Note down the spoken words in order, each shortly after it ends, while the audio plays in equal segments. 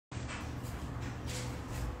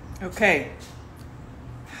Okay.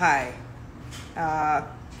 Hi. Uh,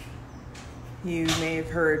 you may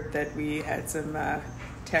have heard that we had some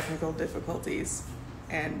technical difficulties,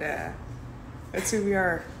 and that's who we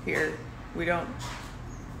are here. We don't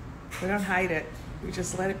hide it. We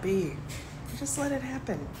just let it be. We just let it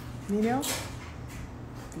happen. You know?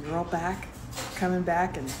 You're all back, coming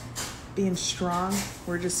back and being strong.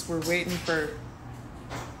 We're waiting for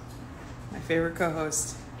my favorite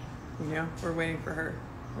co-host. You know, we're waiting for her.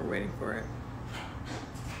 We're waiting for it.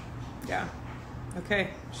 Yeah.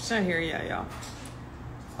 Okay. She's not here yet, y'all.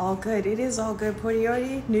 All good. It is all good.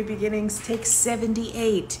 Poriori. New beginnings. Take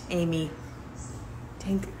 78, Amy.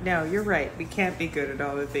 No, you're right. We can't be good at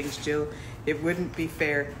all the things, Jill. It wouldn't be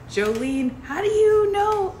fair. Jolene, how do you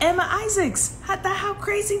know Emma Isaacs? How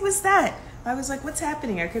crazy was that? I was like, what's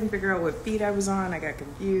happening? I couldn't figure out what feed I was on. I got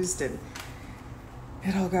confused and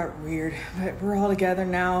it all got weird. But we're all together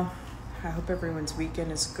now. I hope everyone's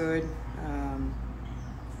weekend is good.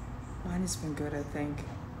 Mine has been good, I think.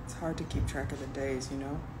 It's hard to keep track of the days, you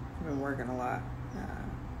know? I've been working a lot,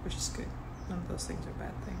 which is good. None of those things are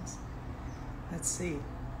bad things. Let's see.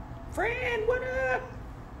 Fran, what up?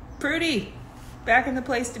 Prudy, back in the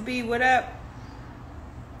place to be. What up?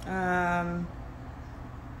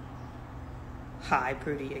 Hi,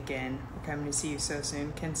 Prudy, again. We're coming to see you so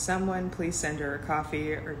soon. Can someone please send her a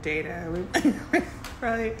coffee or data? We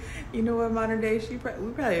probably, you know what, modern day, we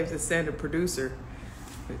probably have to send a producer.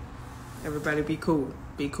 Everybody be cool.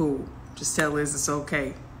 Be cool. Just tell Liz it's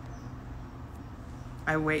okay.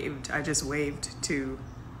 I just waved to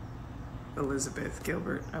Elizabeth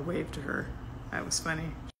Gilbert. I waved to her. That was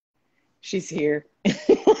funny. She's here.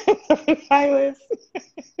 Hi, Liz.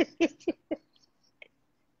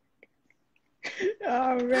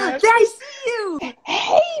 Oh, man. Did I see you?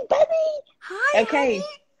 Hey, buddy. Hi, okay. honey.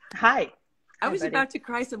 Hi. I was buddy. about to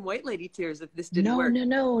cry some white lady tears if this didn't work.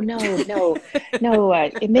 No.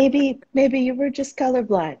 Maybe you were just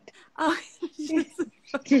colorblind. Oh,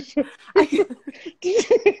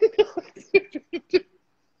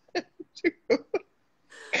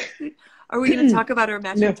 Are we going to talk about our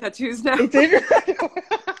matching tattoos now?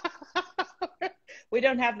 We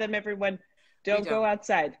don't have them, everyone. Don't go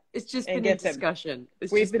outside. It's just been a discussion.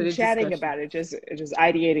 We've been chatting about it, just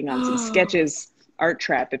ideating on some sketches, art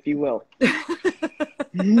trap, if you will.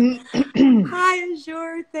 Hi,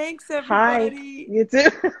 Azure. Thanks, everybody. Hi. You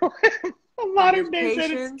too. Modern day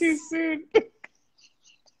said it's too soon.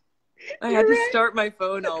 I had to start my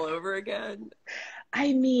phone all over again.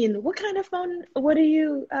 I mean, what kind of phone? What are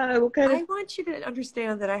you? What kind of? I want you to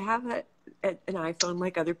understand that I have an iPhone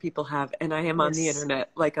like other people have, and I am on the internet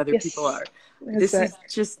like other people are.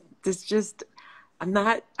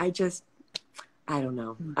 I don't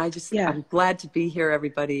know. I'm glad to be here,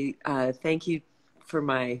 everybody. Thank you for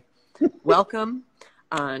my welcome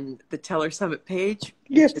on the Teller Summit page,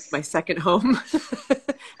 which is my second home.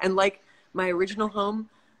 And like my original home,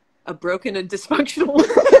 a broken and dysfunctional one.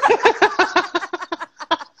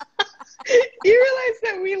 You realize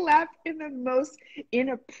that we laugh in the most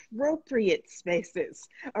inappropriate spaces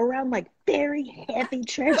around like very heavy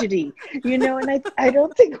tragedy, you know, and I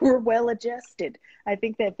don't think we're well adjusted. I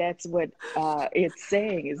think that's what it's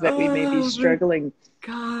saying is that we may be struggling.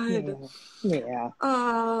 God. Yeah.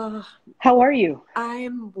 How are you?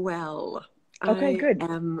 I'm well. Okay, good. I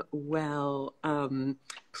am well.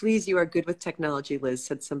 Please, you are good with technology, Liz,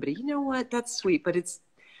 said somebody. You know what? That's sweet, but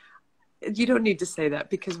you don't need to say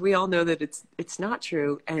that because we all know that it's not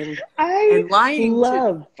true. And lying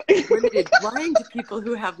to people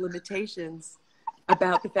who have limitations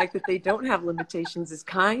about the fact that they don't have limitations is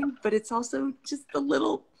kind, but it's also just a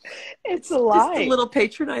little. It's a lie. Just a little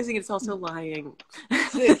patronizing. It's also lying.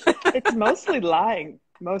 It's mostly lying.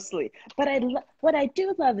 Mostly. But what I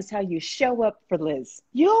do love is how you show up for Liz.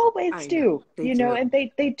 You always do. You know, and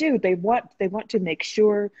they do. They want to make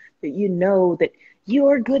sure that you know that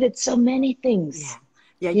you're good at so many things.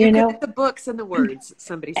 Yeah, you're good at the books and the words,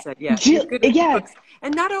 somebody said. Yeah, you're good at the books.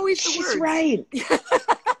 And not always the words. She's right.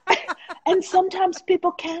 And sometimes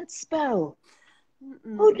people can't spell.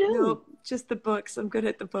 Who knew? No, just the books. I'm good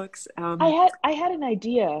at the books. I had an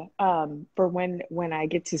idea for when I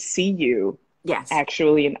get to see you. Yes.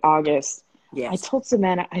 Actually, in August. Yes. I told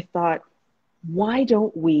Savannah, I thought, why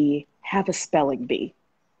don't we have a spelling bee?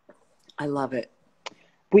 I love it.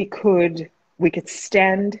 We could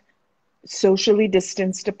stand socially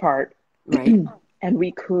distanced apart, right? And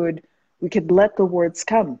we could let the words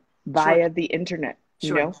come via the internet,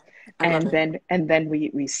 you know, and then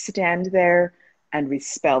we stand there and we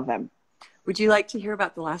spell them. Would you like to hear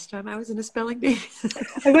about the last time I was in a spelling bee?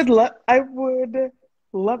 I would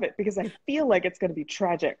love it because I feel like it's going to be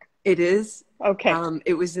tragic. It is. Okay.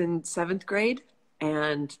 It was in 7th grade,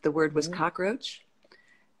 and the word was cockroach.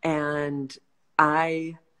 And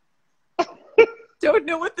I don't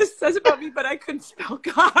know what this says about me, but I couldn't spell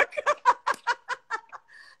cock.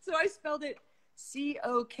 So I spelled it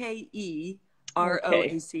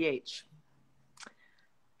Cokeroach.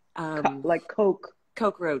 Like Coke.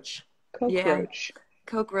 Cockroach. Cockroach. Yeah.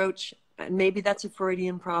 Cockroach. Maybe that's a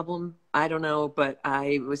Freudian problem. I don't know, but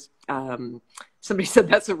I was, somebody said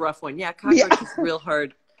that's a rough one. Yeah, cockroach is real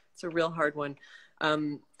hard. It's a real hard one.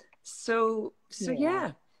 So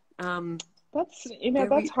yeah. That's,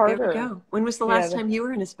 that's harder. There we go. When was the last time you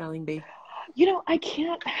were in a spelling bee? I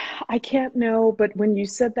can't know, but when you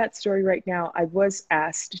said that story right now, I was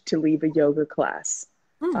asked to leave a yoga class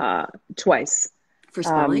twice. For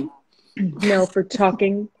spelling? No, for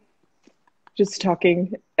talking, just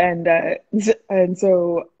talking. And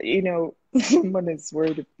so, someone is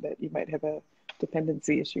worried that you might have a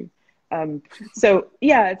dependency issue. So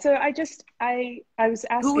I was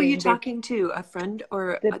asking. Who were you talking to? A friend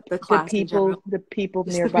or the class? The people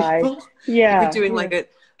Just nearby. The people? Yeah. You were doing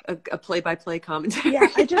like a play-by-play commentary. Yeah,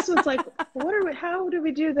 I just was like, how do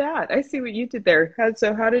we do that? I see what you did there.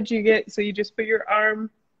 How did you get, so you just put your arm,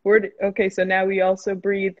 okay, so now we also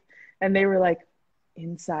breathe. And they were like,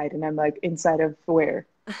 inside. And I'm like, inside of where?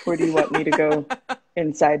 Where do you want me to go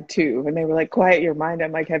inside to? And they were like, quiet your mind.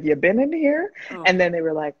 I'm like, have you been in here? Oh. And then they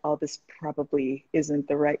were like, oh, this probably isn't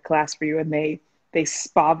the right class for you. And they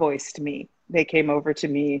spa voiced me. They came over to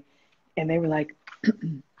me and they were like,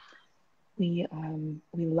 we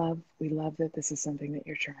love that this is something that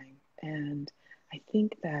you're trying. And I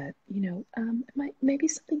think that, it might maybe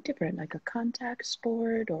something different, like a contact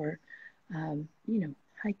sport or,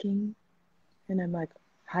 hiking. And I'm like,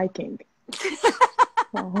 hiking.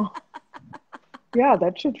 Oh. Yeah,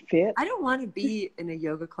 that should fit. I don't want to be in a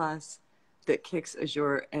yoga class that kicks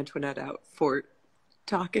Azure Antoinette out for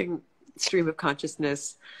talking stream of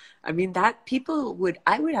consciousness. I mean, I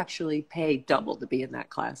would actually pay double to be in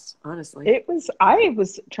that class, honestly. I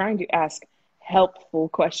was trying to ask helpful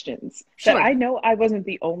questions. Sure. That I know I wasn't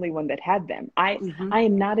the only one that had them. I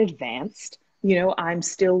am not advanced. I'm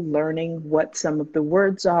still learning what some of the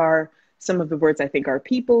words are. Some of the words I think are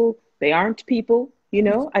people. They aren't people.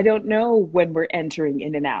 I don't know when we're entering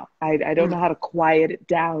in and out. I don't know how to quiet it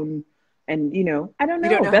down. And, I don't know.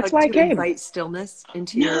 You don't know That's how why to I came. Invite stillness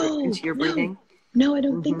into your breathing? No, I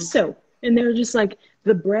don't think so. And they're just like,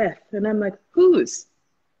 the breath. And I'm like, whose?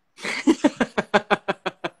 I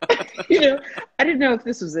didn't know if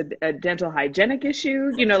this was a dental hygienic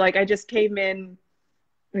issue. I just came in.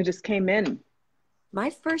 My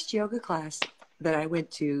first yoga class that I went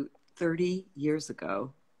to 30 years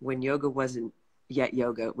ago, when yoga wasn't yet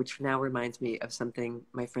yoga, which now reminds me of something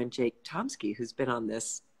my friend Jake Tomsky, who's been on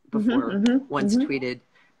this before, once tweeted,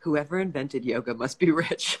 whoever invented yoga must be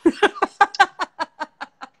rich.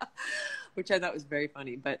 Which I thought was very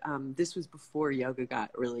funny. But this was before yoga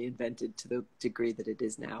got really invented to the degree that it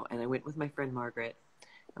is now. And I went with my friend Margaret,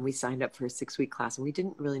 and we signed up for a 6-week class, and we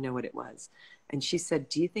didn't really know what it was. And she said,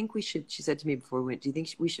 she said to me before we went, do you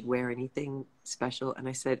think we should wear anything special? And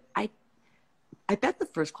I said, I bet the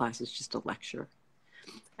first class is just a lecture,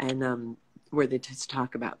 and where they just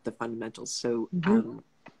talk about the fundamentals. So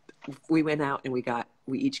we went out and we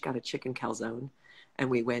each got a chicken calzone, and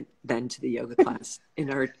we went then to the yoga class in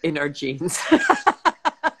our jeans.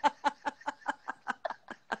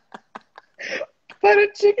 But a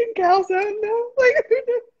chicken calzone, though?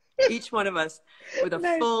 Each one of us with a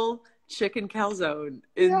full chicken calzone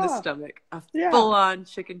in the stomach, full-on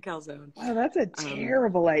chicken calzone. Wow, that's a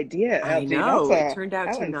terrible idea. I know. It turned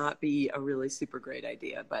out to not be a really super great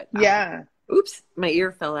idea, but oops, my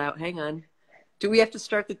ear fell out. Hang on. Do we have to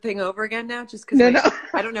start the thing over again now? Just because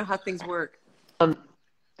I don't know how things work.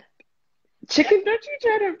 Chicken, don't you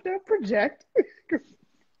try to project?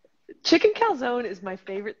 Chicken calzone is my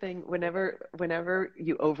favorite thing. Whenever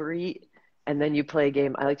you overeat and then you play a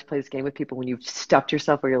game, I like to play this game with people when you've stuffed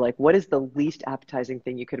yourself where you're like, what is the least appetizing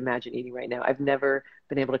thing you could imagine eating right now? I've never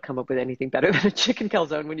been able to come up with anything better than a chicken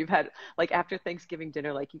calzone when you've had, like, after Thanksgiving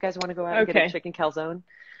dinner, like, you guys want to go out and get a chicken calzone?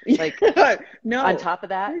 Like, no. On top of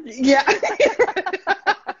that? Yeah.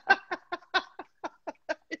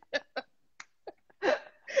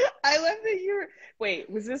 I love that wait,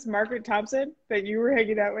 was this Margaret Thompson that you were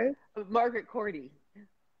hanging out with? Margaret Cordy.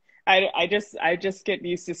 I just get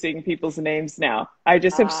used to seeing people's names now. I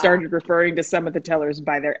just have started referring to some of the tellers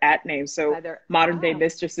by their names. So modern day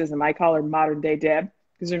mistresses, and I call her modern day Deb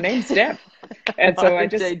because her name's Deb. And so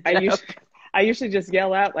I usually just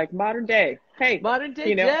yell out like modern day. Hey, modern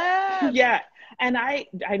day Deb. Yeah. And I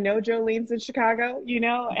know Jolene's in Chicago,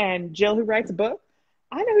 and Jill, who writes a book.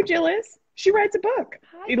 I know who Jill is. She writes a book.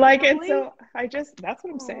 Hi, Like, and family. so that's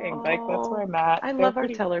what I'm saying. Like, that's where I'm at. I They're love our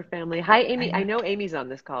pretty, Teller family. Hi, I Amy. I know. know Amy's on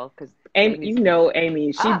this call because Amy, Amy's. you know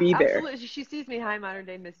Amy, she'd be there. Absolutely. She sees me. Hi, modern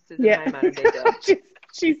day Mrs. and Yeah. hi, modern day Jill.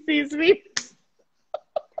 she sees me.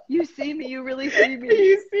 You see me. You really see me.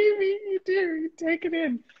 You see me. You do. You take it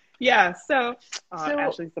in. Yeah. So, So,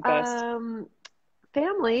 Ashley's the best.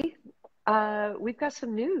 family, we've got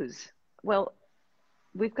some news. Well,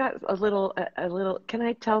 we've got a little. Can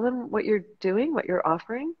I tell them what you're doing? What you're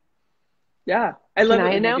offering? Yeah. I love Can it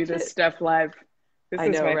I when you do announce this it? stuff live. This I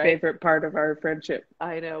is know, my right? favorite part of our friendship.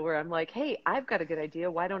 I know, where I'm like, hey, I've got a good idea.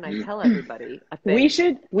 Why don't I tell everybody a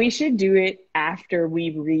thing? We should do it after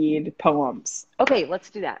we read poems. Okay, let's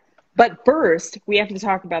do that. But first, we have to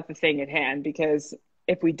talk about the thing at hand, because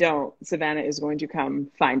if we don't, Savannah is going to come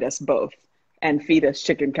find us both and feed us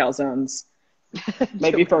chicken calzones,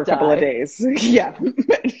 maybe for a couple of days. Yeah.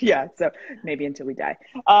 Yeah. So maybe until we die.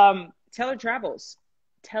 Teller travels.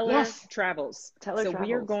 Teller travels. Teller so travels.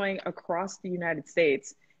 We are going across the United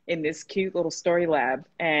States in this cute little story lab,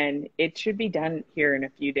 and it should be done here in a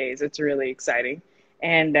few days. It's really exciting.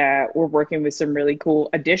 And we're working with some really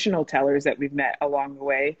cool additional tellers that we've met along the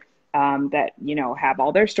way, that, you know, have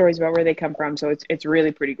all their stories about where they come from. So it's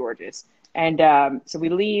really pretty gorgeous. And so we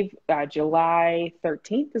leave July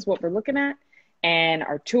 13th is what we're looking at. And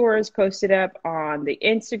our tour is posted up on the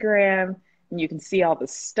Instagram, and you can see all the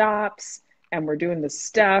stops, and we're doing the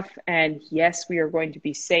stuff. And yes, we are going to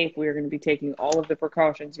be safe. We are going to be taking all of the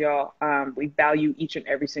precautions, y'all. We value each and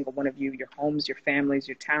every single one of you, your homes, your families,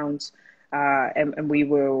 your towns. And we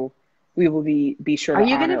will be sure to Are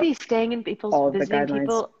you going to honor be staying in people's, visiting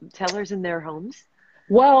people, tellers in their homes?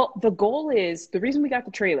 Well, the goal is, the reason we got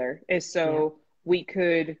the trailer is so we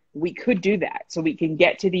could do that. So we can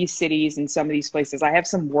get to these cities and some of these places. I have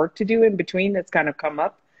some work to do in between that's kind of come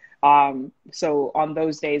up. So on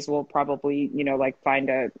those days, we'll probably, you know, like find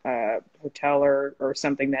a hotel or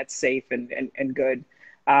something that's safe and good.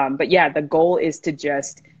 But yeah, the goal is to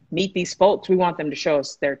just meet these folks. We want them to show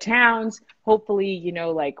us their towns. Hopefully, you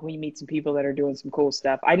know, like we meet some people that are doing some cool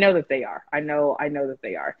stuff. I know that they are. I know that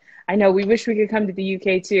they are. I know we wish we could come to the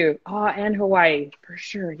UK too. Oh, and Hawaii for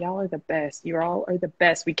sure. Y'all are the best. You all are the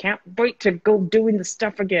best. We can't wait to go doing the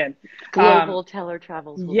stuff again. Global teller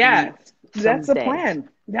travels. Yeah, that's the plan.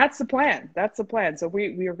 That's the plan. That's the plan. So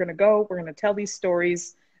we are going to go. We're going to tell these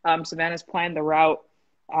stories. Savannah's planned the route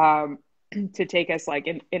to take us like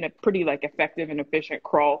in a pretty like effective and efficient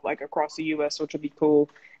crawl like across the U.S., which will be cool.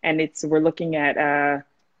 And we're looking at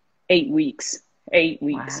 8 weeks. 8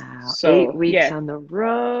 weeks. Wow. So 8 weeks on the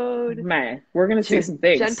road. Man, we're gonna see some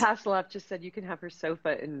things. Jen Pasloff just said you can have her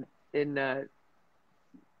sofa in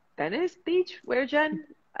Venice Beach. Where, Jen?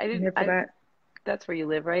 That's where you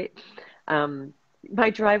live, right? My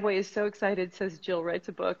driveway is so excited, says Jill writes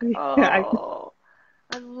a book. Oh,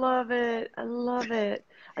 I love it. I love it.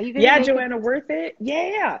 Are you gonna Joanna, worth it?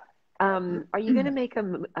 Yeah. Are you going to make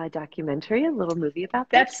a documentary, a little movie about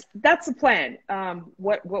this? That's the plan.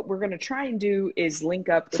 What we're going to try and do is link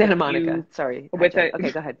up with Santa Monica. Sorry. Okay,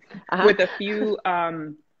 go ahead. With a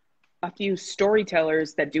few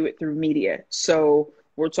storytellers that do it through media. So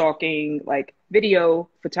we're talking like video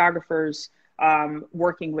photographers,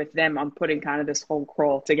 working with them on putting kind of this whole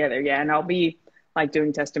crawl together. Yeah, and I'll be like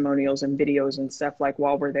doing testimonials and videos and stuff like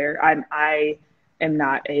while we're there. I am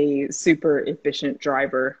not a super efficient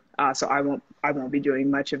driver. So I won't be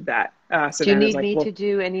doing much of that. So do you need me to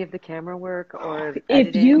do any of the camera work or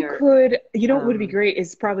if you could, you know what would be great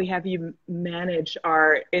is probably have you manage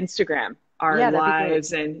our Instagram, our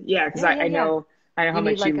lives, and because I know how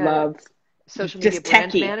much you love social media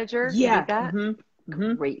brand manager. Yeah, you need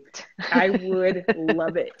that? Great. I would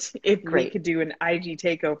love it if we could do an IG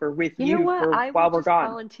takeover with you, know what? while we're gone.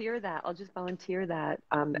 I'll just volunteer that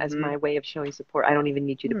as my way of showing support. I don't even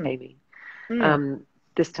need you to pay me.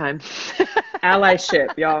 This time.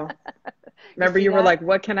 Allyship, y'all. Remember you were like,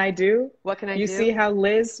 what can I do? What can I do? You see how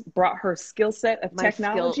Liz brought her skill set of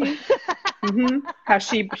technology? How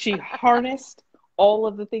she harnessed all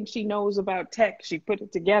of the things she knows about tech. She put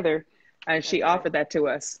it together and she offered that to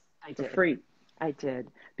us for free. I did.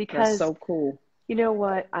 Because that's so cool. You know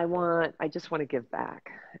what I just want to give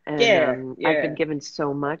back. And I've been given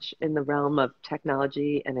so much in the realm of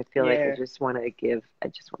technology, and I feel like I just want to give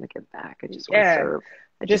back. I just want to serve.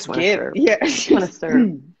 I just want to serve. Yeah. I just want to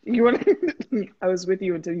serve. You want to, I was with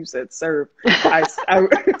you until you said serve. Because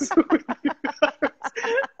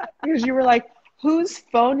you were like, whose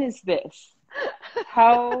phone is this?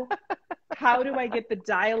 How do I get the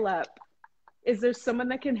dial up? Is there someone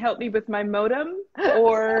that can help me with my modem?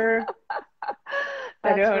 Or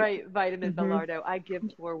that's right, Vitamin Bellardo. I give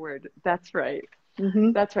forward. That's right.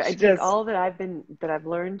 Mm-hmm. That's right. I She take does. all that I've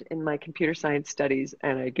learned in my computer science studies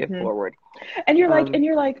and I give forward. And you're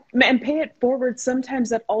like, man, pay it forward. Sometimes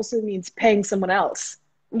that also means paying someone else.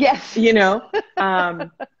 Yes. You know,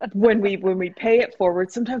 when we pay it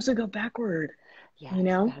forward, sometimes we go backward. Yes, you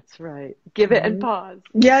know, that's right. Give it and pause.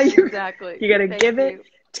 Yeah, Exactly. You got to Thank give you. it,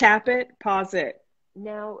 tap it, pause it.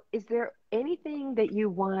 Now, is there anything that you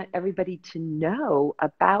want everybody to know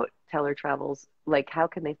about Teller Travels? Like, how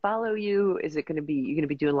can they follow you? Is it going to be, you're going to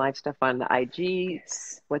be doing live stuff on the IG?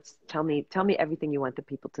 Yes. Tell me everything you want the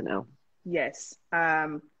people to know. Yes.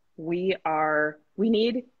 We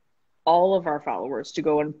need all of our followers to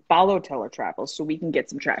go and follow Teller Travels so we can get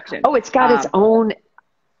some traction. Oh, it's got its own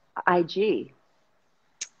IG.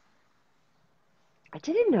 I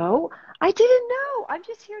didn't know. I'm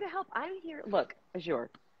just here to help. I'm here. Look, Azure,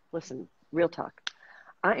 listen, real talk.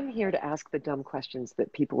 I'm here to ask the dumb questions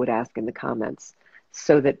that people would ask in the comments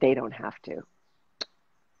so that they don't have to.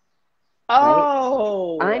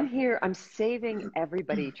 Oh, right? I'm here. I'm saving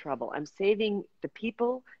everybody trouble. I'm saving the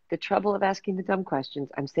people the trouble of asking the dumb questions.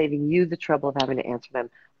 I'm saving you the trouble of having to answer them.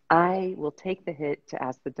 I will take the hit to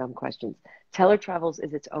ask the dumb questions. Teller Travels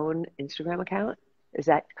is its own Instagram account. Is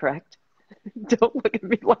that correct? Don't look at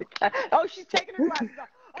me like that. Oh, she's taking her glasses off.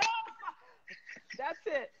 Oh, that's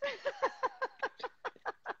it.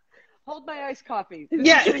 Hold my iced coffee. This is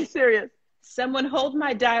getting serious. Someone hold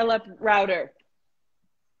my dial-up router.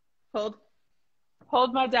 Hold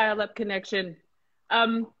my dial-up connection.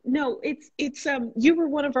 No, it's you were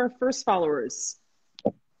one of our first followers.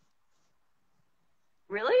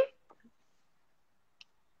 Really?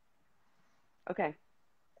 Okay.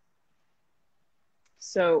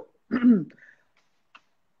 So,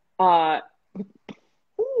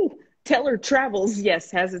 Teller Travels,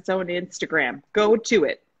 yes, has its own Instagram. Go to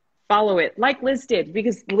it. Follow it like Liz did,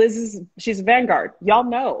 because she's a vanguard. Y'all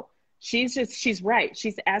know. She's right.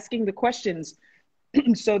 She's asking the questions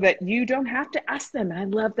so that you don't have to ask them. I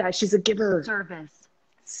love that. She's a giver. Service.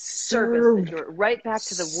 Right back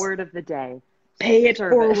to the word of the day. Pay it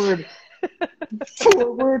forward.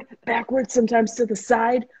 Forward, backwards, sometimes to the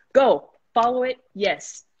side. Go. Follow it.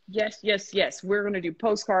 Yes. We're going to do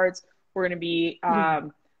postcards. We're going to be,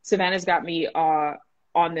 Savannah's got me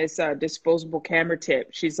on this disposable camera tip.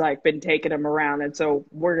 She's like been taking them around. And so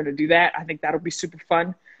we're going to do that. I think that'll be super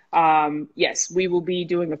fun. Yes, we will be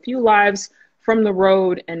doing a few lives from the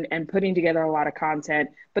road and putting together a lot of content.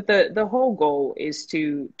 But the whole goal is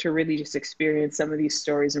to really just experience some of these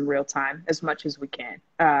stories in real time as much as we can.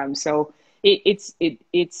 So it's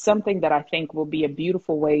something that I think will be a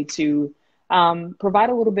beautiful way to provide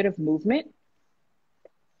a little bit of movement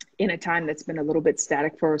in a time that's been a little bit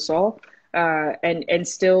static for us all, and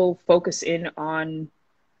still focus in on,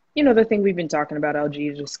 the thing we've been talking about,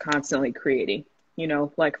 LG, just constantly creating,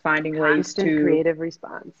 like finding ways to creative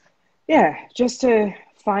response. Yeah, just to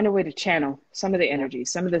find a way to channel some of the energy,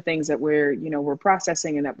 some of the things that we're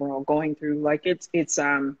processing and that we're all going through. Like it's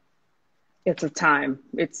a time.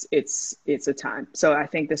 It's a time. So I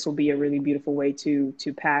think this will be a really beautiful way to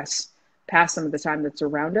pass some of the time that's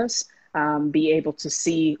around us, be able to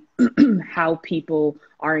see how people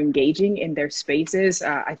are engaging in their spaces.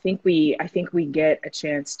 I think we get a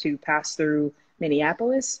chance to pass through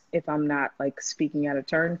Minneapolis, if I'm not like speaking out of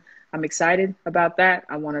turn. I'm excited about that.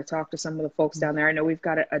 I want to talk to some of the folks down there. I know we've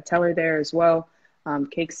got a teller there as well,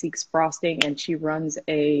 Cake Seeks Frosting, and she runs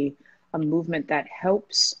a movement that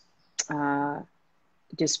helps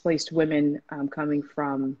displaced women coming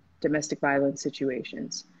from domestic violence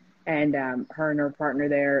situations. And her and her partner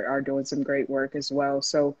there are doing some great work as well.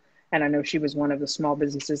 So, and I know she was one of the small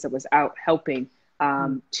businesses that was out helping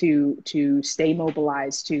to stay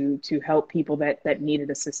mobilized, to help people that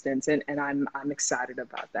needed assistance. And I'm excited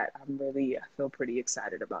about that. I feel pretty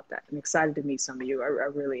excited about that. I'm excited to meet some of you. I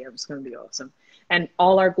really am. It's going to be awesome. And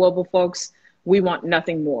all our global folks, we want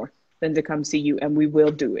nothing more than to come see you, and we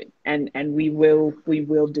will do it. And we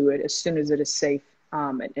will do it as soon as it is safe,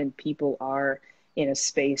 and people are in a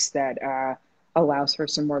space that allows for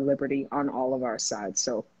some more liberty on all of our sides.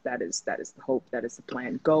 So that is the hope. That is the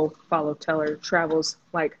plan. Go follow Teller Travels,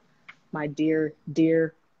 like my dear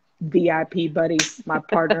VIP buddy, my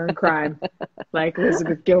partner in crime, like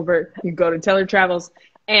Elizabeth Gilbert. You go to Teller Travels,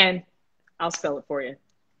 and I'll spell it for you.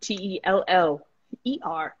 TELLER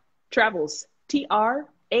Travels. TRAVELS.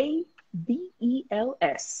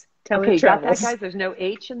 Teller Okay, Travels. got that, guys? There's no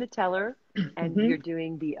H in the Teller, and you're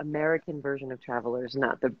doing the American version of Travelers,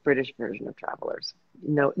 not the British version of Travelers.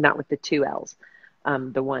 No, not with the 2 L's,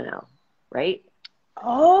 the 1 L, right?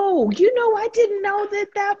 Oh, I didn't know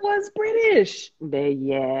that was British.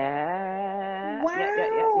 Yeah.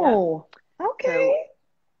 Wow. Yeah. Okay.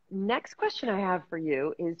 next question I have for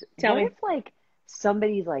you is, Tell what me. if like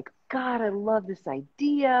somebody's like, God, I love this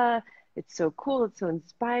idea. It's so cool. It's so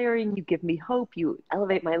inspiring. You give me hope. You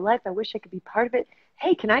elevate my life. I wish I could be part of it.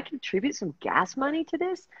 Hey, can I contribute some gas money to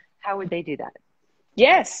this? How would they do that?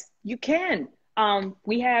 Yes, you can.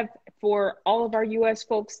 We have, for all of our US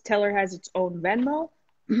folks, Teller has its own Venmo.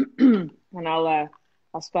 And I'll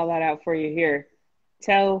spell that out for you here.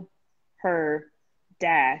 Tell her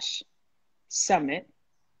dash summit.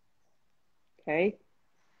 Okay.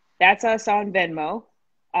 That's us on Venmo.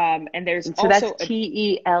 And there's And so also that's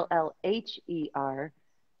TELLHER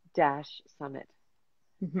dash summit.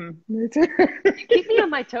 Keep me on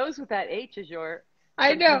my toes with that H as your.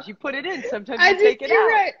 I know. Sometimes you put it in, sometimes you take it you're out.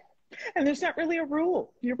 right. And there's not really a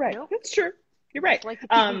rule. You're right. Nope. That's true. You're right.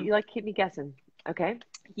 You like to keep me guessing. Okay.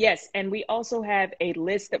 Yes, and we also have a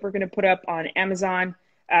list that we're going to put up on Amazon,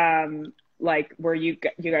 like where you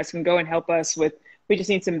guys can go and help us with. We just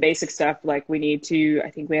need some basic stuff. Like I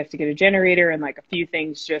think we have to get a generator and like a few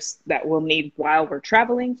things just that we'll need while we're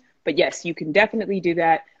traveling. But yes, you can definitely do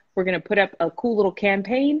that. We're going to put up a cool little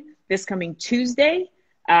campaign this coming Tuesday,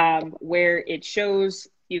 where it shows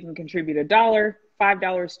you can contribute $1,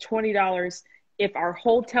 $5, $20. If our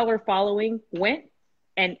whole Teller following went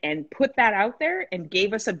and put that out there and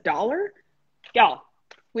gave us $1, y'all,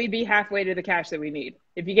 we'd be halfway to the cash that we need.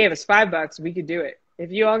 If you gave us $5, we could do it.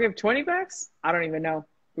 If you all give $20, I don't even know.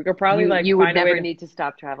 We could probably you would never need to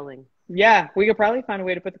stop traveling. Yeah, we could probably find a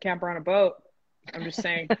way to put the camper on a boat. I'm just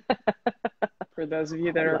saying. For those of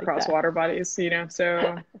you that are across water bodies, so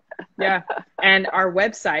yeah. And our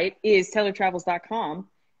website is tellertravels.com,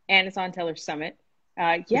 and it's on Teller Summit.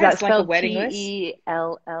 Yeah, it's like a wedding list.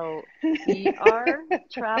 TELLER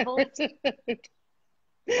travels.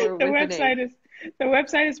 The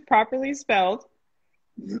website is properly spelled.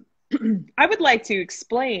 I would like to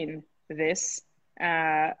explain this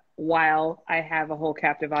while I have a whole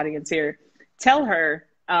captive audience here. Teller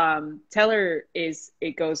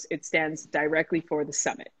it stands directly for the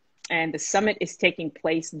summit, and the summit is taking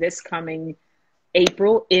place this coming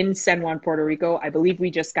April in San Juan, Puerto Rico. I believe we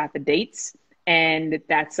just got the dates, and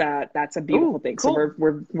that's a beautiful thing. Cool.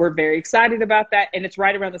 So we're very excited about that, and it's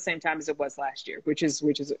right around the same time as it was last year, which is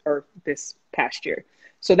or this past year.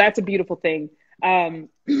 So that's a beautiful thing. And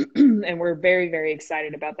we're very, very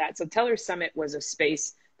excited about that. So Teller Summit was a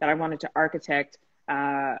space that I wanted to architect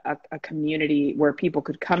a community where people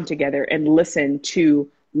could come together and listen to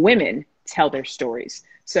women tell their stories.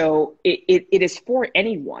 So it is for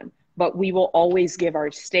anyone, but we will always give our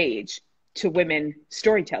stage to women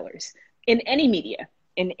storytellers in any media,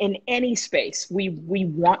 in any space. We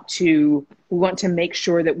want to make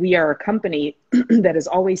sure that we are a company that is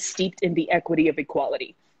always steeped in the equity of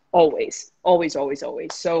equality. Always, always, always,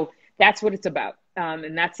 always. So that's what it's about.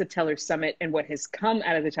 And that's the Teller Summit. And what has come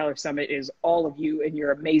out of the Teller Summit is all of you and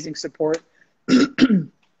your amazing support,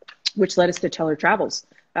 which led us to Teller Travels.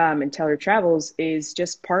 And Teller Travels is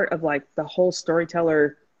just part of like the whole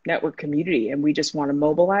Storyteller Network community. And we just want to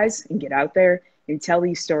mobilize and get out there and tell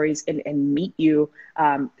these stories and meet you,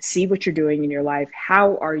 see what you're doing in your life.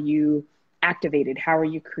 How are you activated? How are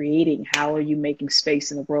you creating? How are you making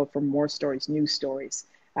space in the world for more stories, new stories?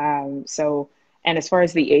 And as far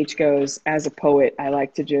as the H goes, as a poet, I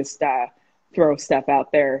like to just throw stuff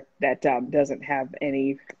out there that doesn't have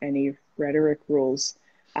any rhetoric rules,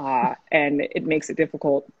 and it makes it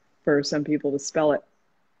difficult for some people to spell it.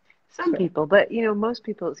 Some people, but most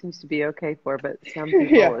people it seems to be okay for, but some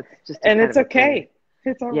people it's just it's okay.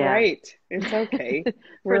 It's all right. It's okay.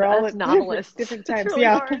 We're all at novelists. Different times. It's really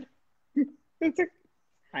hard. It's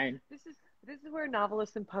fine. This is where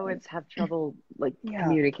novelists and poets have trouble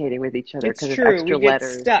communicating with each other because of extra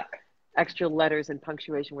letters. Stuck. Extra letters and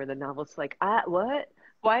punctuation where the novelist's like, what?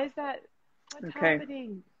 Why is that? What's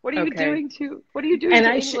happening? What are you doing to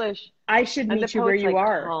English? I should meet you where you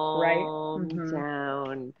are, right? Calm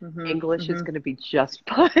down. English is going to be just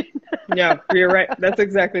fine. Yeah, you're right. That's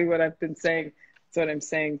exactly what I've been saying. That's what I'm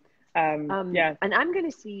saying. Yeah. And I'm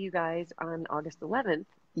going to see you guys on August 11th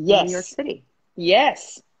in New York City.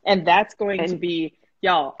 Yes. And that's going to be,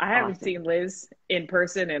 y'all, I haven't seen Liz in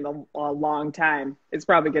person in a long time. It's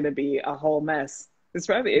probably going to be a whole mess. It's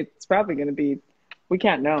probably going to be, we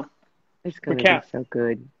can't know. It's going to be so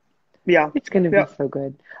good. Yeah. It's going to be so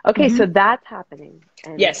good. Okay, so that's happening.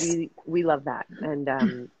 And yes. We love that.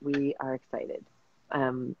 And we are excited.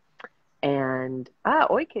 Oi,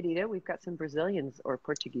 querida, we've got some Brazilians or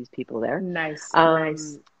Portuguese people there. Nice.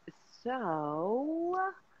 So...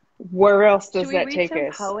 where else does that take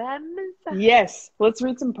us? Poems? Yes, let's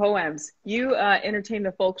read some poems. You entertain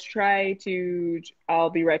the folks.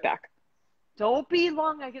 I'll be right back. Don't be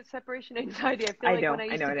long. I get separation anxiety. I feel like when I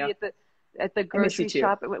used to be at the grocery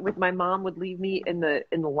shop with my mom would leave me in the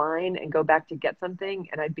line and go back to get something,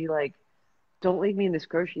 and I'd be like, don't leave me in this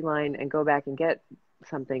grocery line and go back and get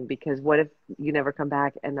something, because what if you never come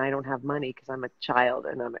back and I don't have money because I'm a child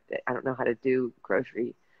and I don't know how to do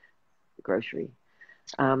grocery.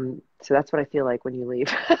 So that's what I feel like when you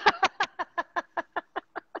leave.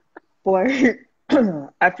 Boy,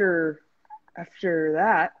 after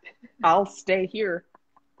that, I'll stay here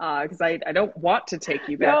because I don't want to take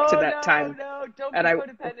you back to that time. No, don't be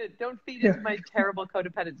codependent. Don't feed into my terrible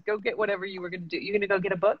codependence. Go get whatever you were going to do. You going to go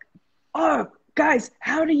get a book? Oh, guys,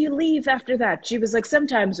 how do you leave after that? She was like,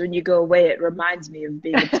 sometimes when you go away, it reminds me of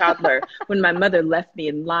being a toddler when my mother left me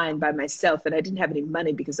in line by myself and I didn't have any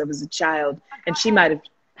money because I was a child. And she might have,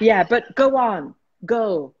 yeah, but go on,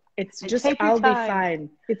 go. It's just, I'll be fine.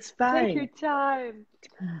 It's fine. Take your time.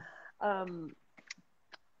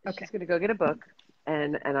 She's going to go get a book,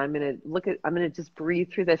 and I'm going to just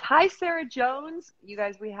breathe through this. Hi, Sarah Jones. You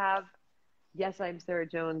guys, we have, yes, I'm Sarah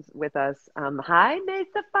Jones with us. Hi,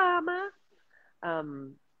 Mesa Fama.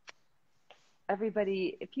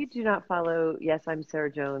 Everybody, if you do not follow Yes, I'm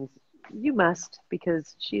Sarah Jones, you must,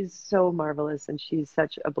 because she's so marvelous and she's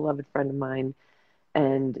such a beloved friend of mine.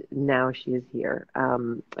 And now she is here.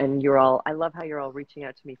 And I love how you're all reaching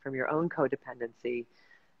out to me from your own codependency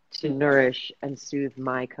to nourish and soothe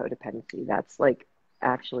my codependency. That's like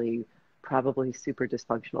actually probably super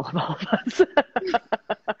dysfunctional of all of us.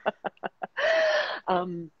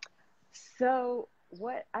 So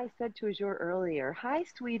what I said to Azure earlier, hi,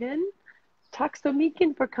 Sweden. Tack så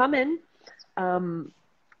mycket for coming.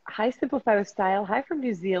 Hi, Simplify with Style. Hi from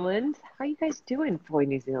New Zealand. How you guys doing? Boy,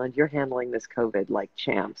 New Zealand, you're handling this COVID like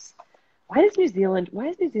champs. Why is New Zealand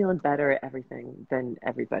better at everything than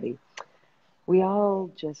everybody? We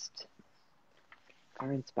all just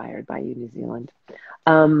are inspired by you, New Zealand.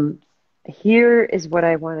 Here is what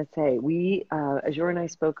I want to say. Azure and I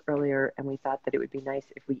spoke earlier, and we thought that it would be nice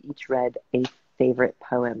if we each read a favorite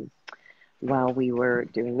poem while we were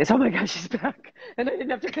doing this. Oh my gosh, she's back. And I didn't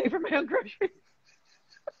have to pay for my own groceries.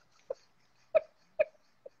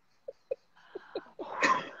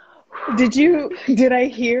 Did I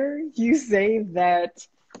hear you say that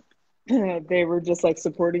they were just like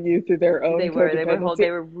supporting you through their own codependency? They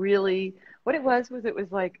were really, what it was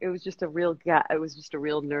just a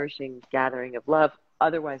real nourishing gathering of love,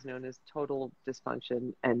 otherwise known as total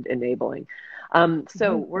dysfunction and enabling.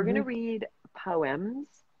 So we're going to read poems.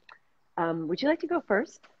 Would you like to go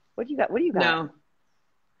first? What do you got? No.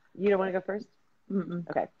 You don't want to go first? Mm-mm.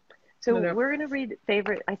 Okay. So No. we're going to read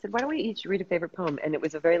favorite. I said, why don't we each read a favorite poem? And it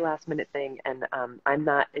was a very last minute thing. And I'm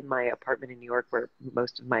not in my apartment in New York where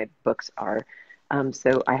most of my books are.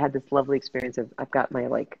 So I had this lovely experience I've got my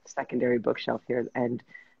like secondary bookshelf here. And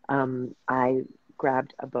I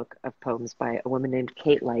grabbed a book of poems by a woman named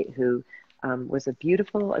Kate Light, who was a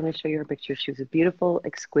beautiful, I'm going to show you her picture. She was a beautiful,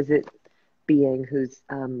 exquisite being who's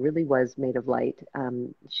really was made of light.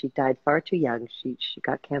 She died far too young. She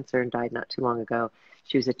got cancer and died not too long ago.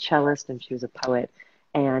 She was a cellist and she was a poet.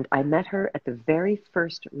 And I met her at the very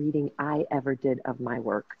first reading I ever did of my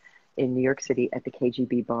work in New York City at the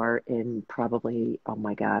KGB bar in probably, oh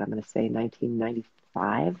my God, I'm going to say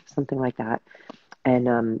 1995, something like that.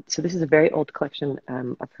 And so this is a very old collection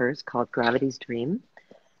of hers called Gravity's Dream.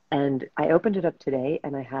 And I opened it up today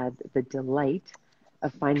and I had the delight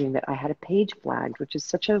of finding that I had a page flagged, which is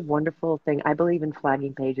such a wonderful thing. I believe in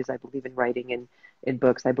flagging pages. I believe in writing in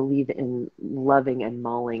books. I believe in loving and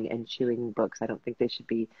mauling and chewing books. I don't think they should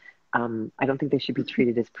be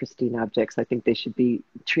treated as pristine objects. I think they should be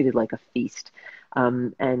treated like a feast.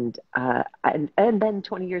 And then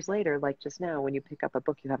 20 years later, like just now, when you pick up a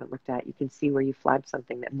book you haven't looked at, you can see where you flagged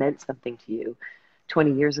something that meant something to you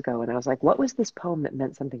 20 years ago. And I was like, what was this poem that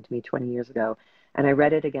meant something to me 20 years ago? And I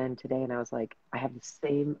read it again today and I was like, I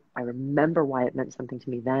remember why it meant something to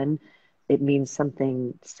me then. It means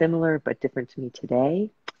something similar but different to me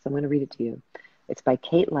today. So I'm going to read it to you. It's by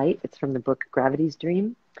Kate Light. It's from the book Gravity's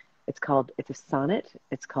Dream. It's a sonnet.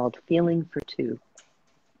 It's called Feeling for Two.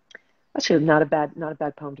 Actually, not a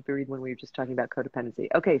bad poem to be read when we were just talking about codependency.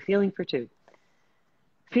 Okay, Feeling for Two.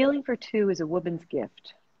 Feeling for two is a woman's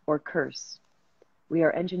gift or curse. We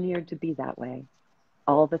are engineered to be that way.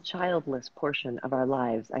 All the childless portion of our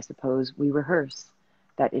lives, I suppose, we rehearse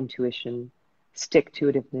that intuition,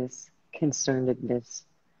 stick-to-itiveness, concernedness.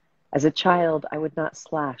 As a child, I would not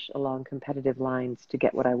slash along competitive lines to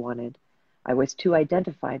get what I wanted. I was too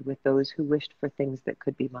identified with those who wished for things that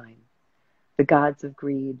could be mine. The gods of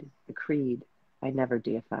greed, the creed, I never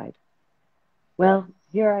deified. Well,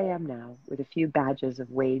 here I am now, with a few badges of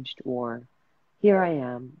waged war, Here I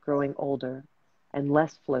am, growing older and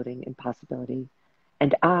less floating in possibility,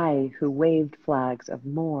 and I, who waved flags of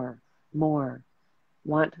more,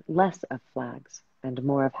 want less of flags and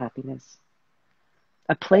more of happiness.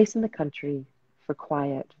 A place in the country for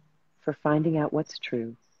quiet, for finding out what's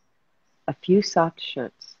true, a few soft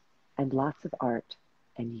shirts and lots of art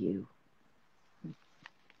and you.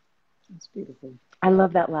 That's beautiful. I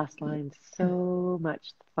love that last line so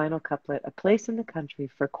much. The final couplet, a place in the country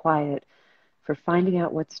for quiet, for finding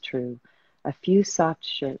out what's true, a few soft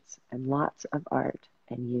shirts and lots of art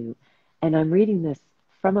and you. And I'm reading this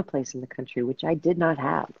from a place in the country, which I did not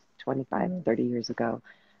have 25, 30 years ago.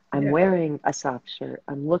 I'm wearing a soft shirt.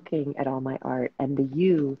 I'm looking at all my art. And the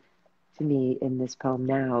you to me in this poem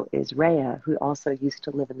now is Rhea, who also used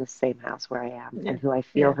to live in the same house where I am and who I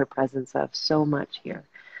feel her presence of so much here.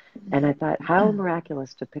 And I thought, how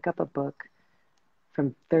miraculous to pick up a book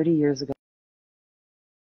from 30 years ago.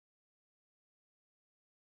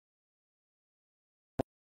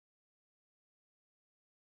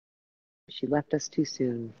 She left us too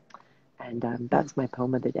soon. And that's my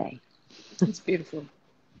poem of the day. That's beautiful.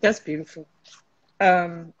 That's beautiful.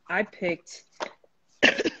 I picked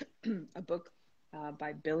a book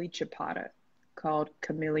by Billy Chapata called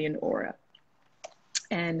Chameleon Aura.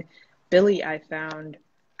 And Billy, I found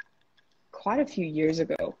quite a few years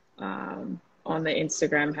ago on the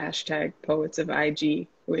Instagram hashtag Poets of IG,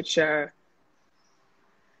 which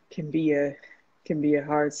can be a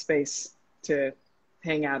hard space to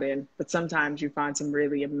hang out in, but sometimes you find some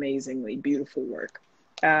really amazingly beautiful work.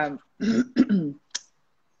 I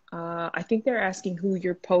think they're asking who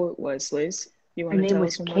your poet was, Liz. You want to tell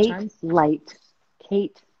us one more time?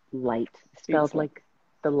 Kate Light, spelled like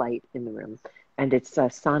the light in the room. And it's a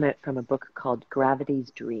sonnet from a book called Gravity's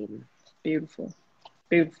Dream. Beautiful.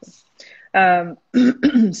 Beautiful.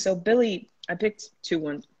 So Billy, I picked two.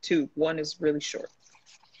 One is really short.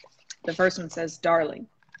 The first one says, darling,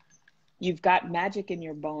 you've got magic in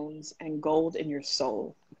your bones and gold in your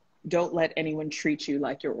soul. Don't let anyone treat you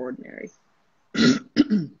like you're ordinary.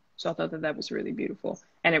 So I thought that was really beautiful.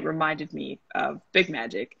 And it reminded me of Big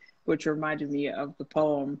Magic, which reminded me of the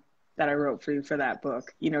poem that I wrote for you for that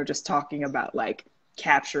book, you know, just talking about like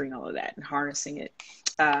capturing all of that and harnessing it.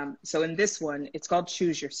 So in this one, it's called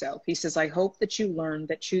Choose Yourself. He says, I hope that you learn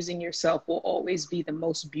that choosing yourself will always be the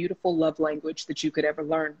most beautiful love language that you could ever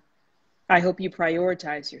learn. I hope you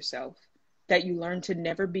prioritize yourself, that you learn to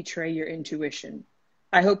never betray your intuition.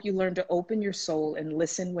 I hope you learn to open your soul and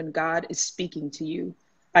listen when God is speaking to you.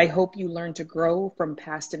 I hope you learn to grow from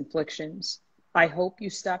past inflictions. I hope you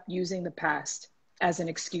stop using the past as an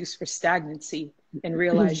excuse for stagnancy and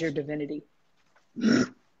realize your divinity.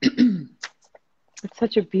 It's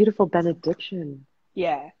such a beautiful benediction.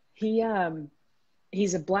 Yeah,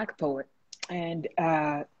 he's a Black poet, and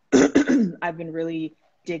I've been really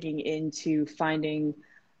digging into finding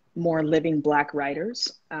more living Black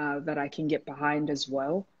writers that I can get behind as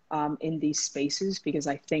well in these spaces, because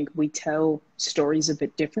I think we tell stories a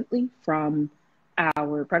bit differently from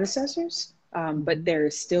our predecessors, but there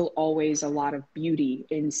is still always a lot of beauty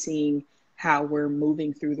in seeing how we're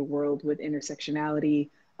moving through the world with intersectionality,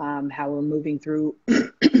 how we're moving through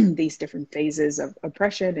these different phases of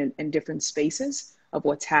oppression and different spaces of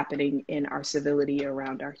what's happening in our civility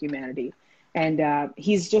around our humanity. And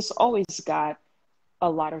he's just always got a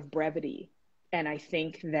lot of brevity. And I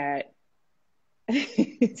think that,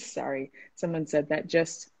 sorry, someone said that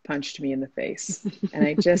just punched me in the face. And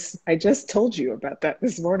I just told you about that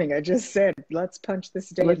this morning. I just said, let's punch this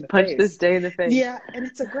day in the face. Let's punch this day in the face. Yeah, and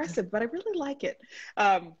it's aggressive, but I really like it.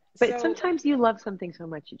 But sometimes you love something so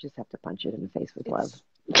much, you just have to punch it in the face with love.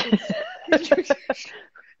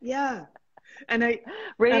 Yeah. And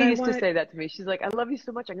Ray used to say that to me. She's like, I love you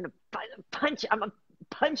so much, I'm going to punch you.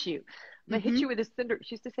 I'm going to hit you with a cinder.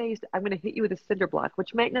 She used to say, I'm going to hit you with a cinder block,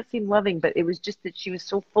 which might not seem loving, but it was just that she was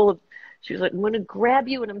so full of, she was like, I'm going to grab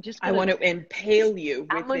you and I want to impale you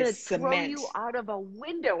with this cement. I'm going to throw you out of a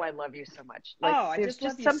window. I love you so much. Like, I just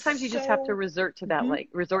love you sometimes you just have to resort to that,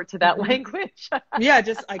 language. Yeah,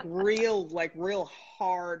 just like real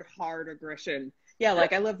hard aggression. Yeah,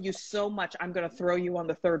 like I love you so much, I'm going to throw you on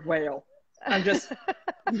the third whale. I'm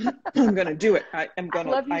going to do it. I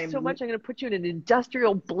love you so much. I'm going to put you in an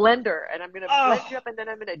industrial blender and I'm going to blend you up and then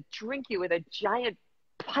I'm going to drink you with a giant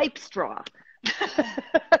pipe straw.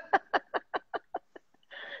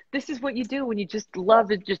 This is what you do when you just love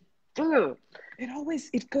and just do.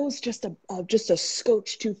 It goes just a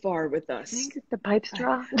scotch too far with us. I think it's the pipe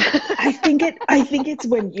straw. I think it's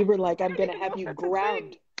when you were like, I'm going to have you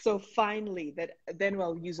ground so finely that then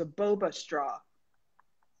I'll use a boba straw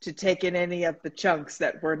to take in any of the chunks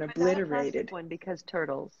that weren't obliterated. One because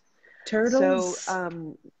turtles. Turtles.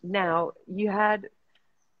 So now you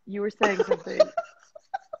were saying something.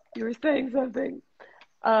 You were saying something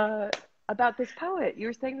about this poet. You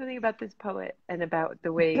were saying something about this poet and about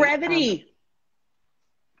the way Brevity.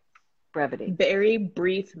 Brevity. Very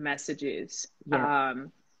brief messages. Yeah.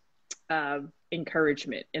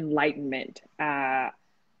 Encouragement, enlightenment,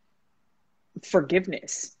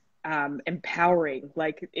 forgiveness, empowering.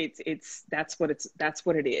 Like that's what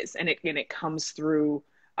it is, and it comes through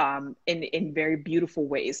in very beautiful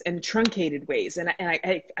ways and truncated ways. And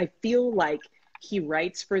I feel like he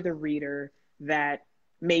writes for the reader that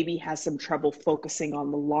maybe has some trouble focusing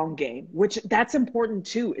on the long game, which that's important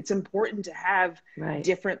too. It's important to have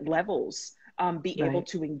different levels, be able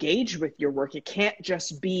to engage with your work. It can't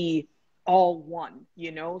just be all one,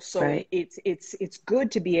 so it's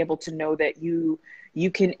good to be able to know that you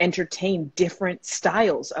can entertain different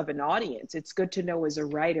styles of an audience. It's good to know as a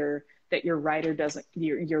writer that your writing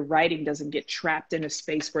doesn't get trapped in a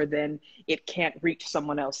space where then it can't reach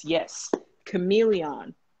someone else. Yes.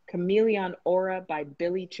 Chameleon Aura by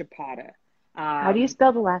Billy Chapata. How do you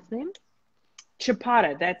spell the last name?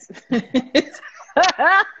 Chapata. That's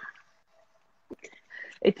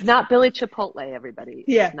It's not Billy Chipotle, everybody.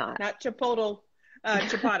 Yeah, it's not Chipotle.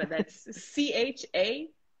 Chapata. That's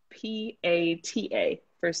Chapata.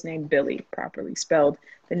 First name Billy, properly spelled.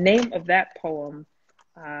 The name of that poem,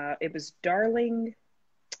 it was Darling,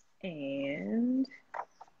 and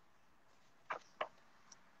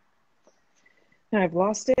I've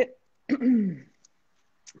lost it.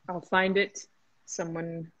 I'll find it.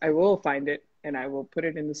 I will find it, and I will put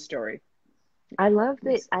it in the story. I love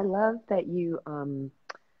that you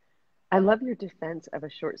I love your defense of a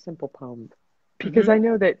short, simple poem, because I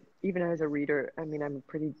know that even as a reader, I mean, I'm a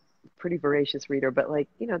pretty voracious reader, but like,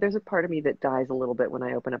 there's a part of me that dies a little bit when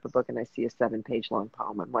I open up a book and I see a 7-page long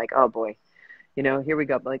poem. I'm like, oh boy, here we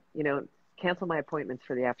go. Like, cancel my appointments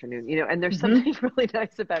for the afternoon, and there's something really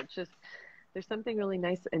nice about there's something really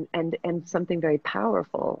nice and something very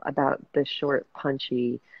powerful about the short,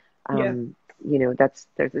 punchy, there's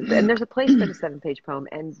a place for the 7-page poem.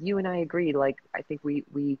 And you and I agree. Like, I think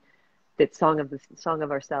we that Song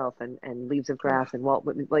of Ourself and Leaves of Grass and Walt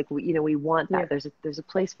Whitman, like, we want that. There's a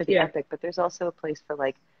place for the epic, but there's also a place for,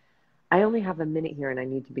 like, I only have a minute here and I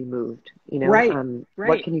need to be moved, Right.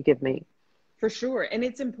 What can you give me? For sure. And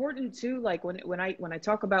it's important too, like when I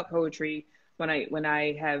talk about poetry, when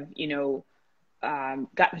I have,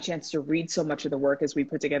 gotten a chance to read so much of the work as we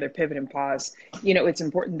put together Pivot and Pause, it's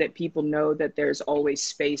important that people know that there's always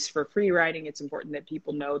space for free writing. It's important that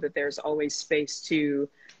people know that there's always space to,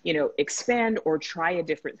 expand or try a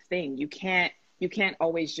different thing. You can't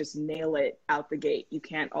always just nail it out the gate. You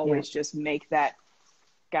can't always just make that,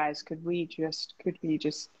 guys, could we just,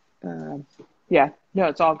 no,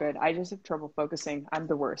 it's all good. I just have trouble focusing. I'm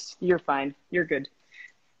the worst. You're fine. You're good.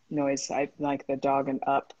 Noise. I like the dog and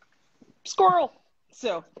up. Squirrel.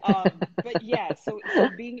 So, but yeah, so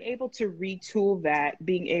being able to retool that,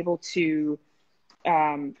 being able to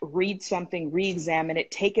read something, re-examine it,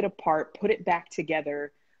 take it apart, put it back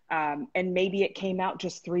together, and maybe it came out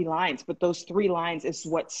just 3 lines, but those 3 lines is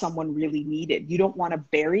what someone really needed. You don't want to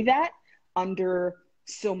bury that under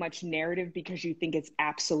so much narrative because you think it's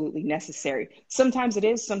absolutely necessary. Sometimes it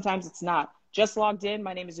is, sometimes it's not. Just logged in.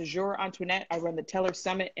 My name is Azure Antoinette. I run the Teller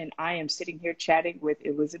Summit, and I am sitting here chatting with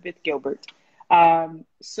Elizabeth Gilbert.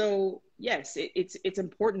 So yes, it's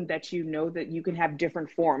important that you know that you can have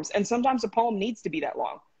different forms, and sometimes a poem needs to be that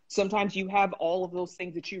long. Sometimes you have all of those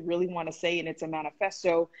things that you really want to say, and it's a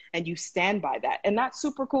manifesto, and you stand by that, and that's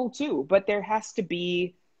super cool too. But there has to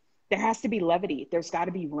be levity. There's got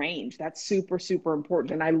to be range. That's super, super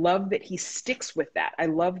important, and I love that he sticks with that. I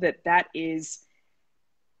love that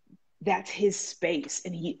that's his space,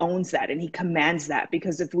 and he owns that and he commands that,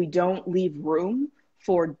 because if we don't leave room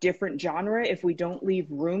for different genre, if we don't leave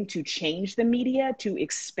room to change the media, to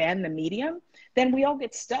expand the medium, then we all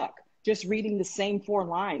get stuck just reading the same 4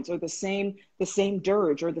 lines or the same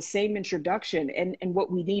dirge or the same introduction. And what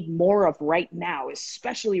we need more of right now,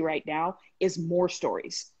 especially right now, is more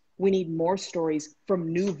stories. We need more stories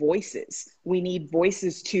from new voices. We need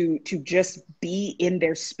voices to just be in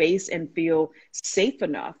their space and feel safe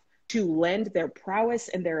enough to lend their prowess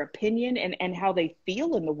and their opinion and how they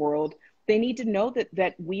feel in the world. They need to know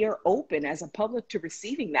that we are open as a public to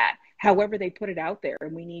receiving that, however they put it out there.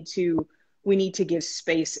 And we need to give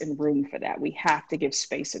space and room for that. We have to give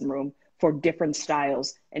space and room for different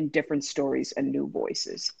styles and different stories and new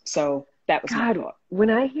voices. So that was my thought. When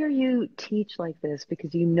I hear you teach like this,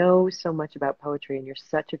 because you know so much about poetry and you're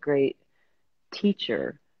such a great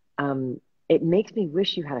teacher, it makes me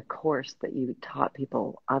wish you had a course that you taught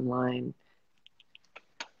people online.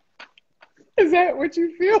 Is that what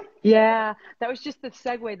you feel? Yeah, that was just the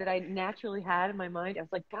segue that I naturally had in my mind. I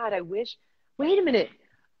was like, God, I wish, wait a minute.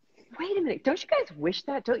 Wait a minute. Don't you guys wish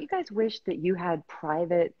that? Don't you guys wish that you had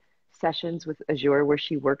private sessions with Azure where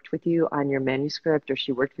she worked with you on your manuscript, or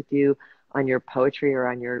she worked with you on your poetry or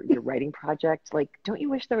on your writing project? Like, don't you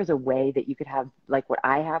wish there was a way that you could have like what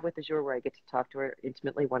I have with Azure, where I get to talk to her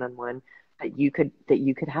intimately one-on-one, that you could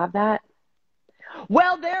have that?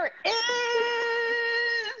 Well, there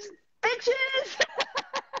is, bitches.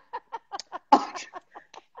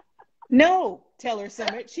 No, Teller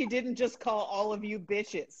Summit. She didn't just call all of you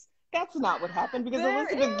bitches. That's not what happened, because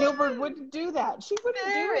Elizabeth Gilbert wouldn't do that. She wouldn't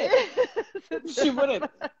do it. She wouldn't.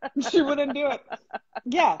 She wouldn't do it.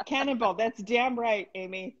 Yeah, cannonball. That's damn right,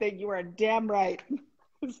 Amy. That you are damn right.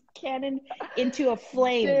 Cannon into a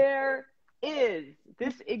flame. There is.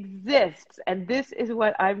 This exists. And this is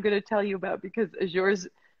what I'm going to tell you about, because Azure's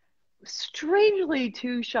strangely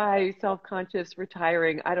too shy, self-conscious,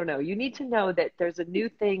 retiring. I don't know. You need to know that there's a new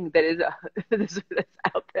thing that is that's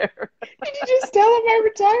out there. Did you just tell him I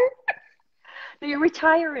retired? You're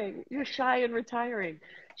retiring. You're shy and retiring.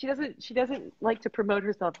 She doesn't like to promote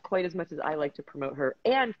herself quite as much as I like to promote her.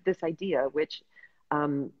 And this idea, which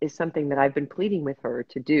is something that I've been pleading with her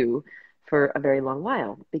to do for a very long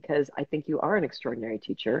while, because I think you are an extraordinary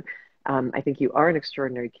teacher. I think you are an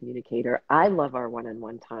extraordinary communicator. I love our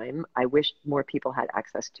one-on-one time. I wish more people had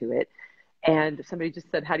access to it. And somebody just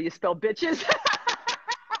said, how do you spell bitches?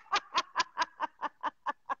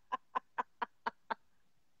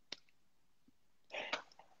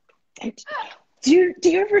 Do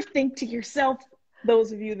you ever think to yourself,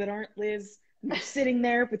 those of you that aren't Liz, you're sitting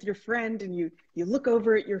there with your friend and you look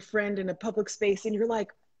over at your friend in a public space and you're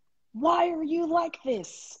like, why are you like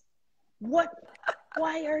this? Why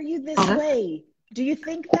are you this way? Do you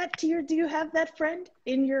think that do you have that friend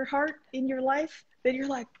in your heart, in your life, that you're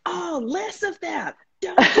like, oh, less of that.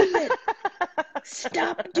 Don't do it.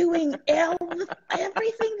 Stop doing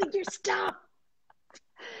everything that you're stop.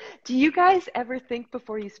 Do you guys ever think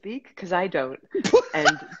before you speak? Because I don't.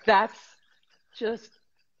 And that's just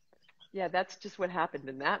what happened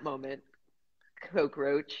in that moment,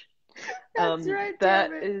 cockroach. That's right.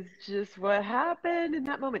 That is just what happened in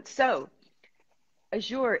that moment. So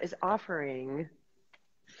Azure is offering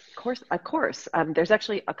a course. There's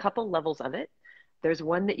actually a couple levels of it. There's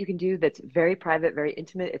one that you can do that's very private, very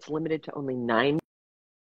intimate. It's limited to only 9,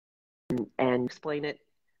 and explain it.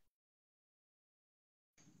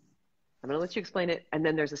 I'm going to let you explain it. And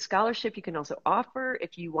then there's a scholarship you can also offer.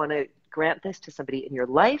 If you want to grant this to somebody in your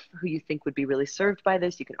life who you think would be really served by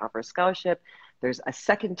this, you can offer a scholarship. There's a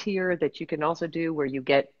second tier that you can also do where you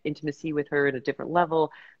get intimacy with her at a different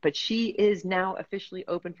level. But she is now officially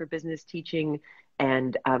open for business teaching.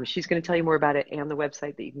 And she's going to tell you more about it and the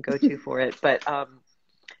website that you can go to for it. But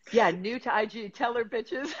yeah, new to IG. Tell her,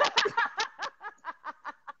 bitches.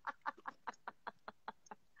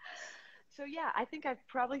 So yeah, I think I've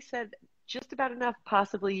probably said just about enough,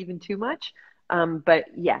 possibly even too much. But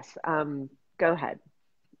yes, go ahead.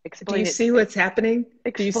 Explain. Do you see what's happening?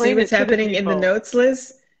 Do you see what's happening in the notes,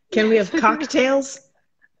 Liz? Can we have cocktails?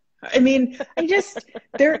 I mean,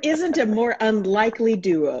 there isn't a more unlikely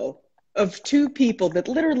duo of two people that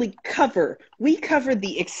literally we cover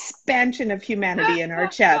the expansion of humanity in our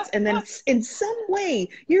chats. And then in some way,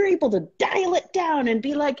 you're able to dial it down and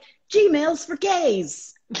be like, Gmail's for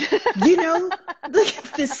gays. You know, look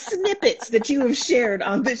at the snippets that you have shared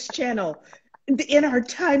on this channel in our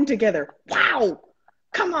time together. Wow.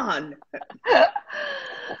 Come on.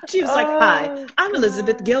 She was like, hi, I'm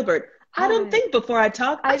Elizabeth Gilbert. I don't think before I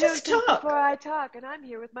talk. I just talk. Before I talk, and I'm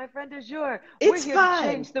here with my friend Azure. It's We're here fine.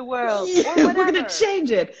 to change the world. Yeah, or we're going to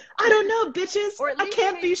change it. I don't know, bitches. Or at least I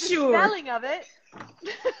can't be sure. The spelling of it.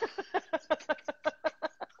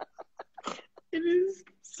 It is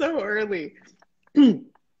so early.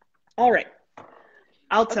 All right.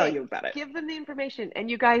 I'll tell you about it. Give them the information.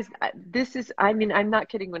 And you guys, I'm not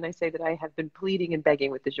kidding when I say that I have been pleading and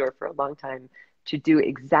begging with Azure for a long time to do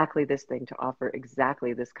exactly this thing, to offer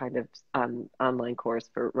exactly this kind of online course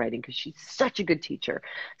for writing, because she's such a good teacher.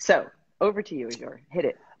 So over to you, Azure. Hit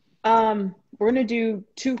it. We're going to do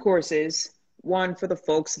 2 courses. One for the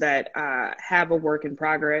folks that have a work in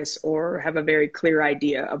progress or have a very clear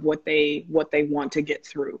idea of what they want to get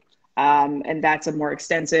through. And that's a more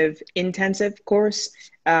extensive, intensive course.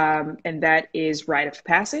 And that is Rite of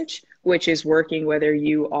Passage, which is working, whether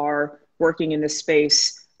you are working in the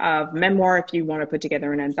space of memoir, if you want to put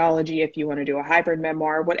together an anthology, if you want to do a hybrid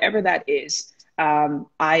memoir, whatever that is. I'm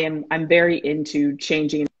very into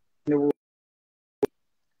changing the rules.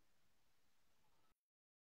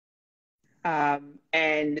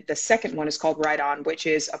 And the second one is called Write On, which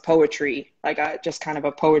is a poetry, like just kind of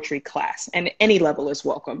a poetry class, and any level is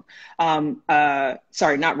welcome.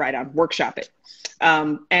 Sorry, not Write On, workshop it.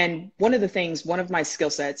 And one of my skill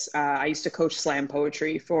sets, I used to coach slam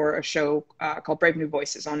poetry for a show called Brave New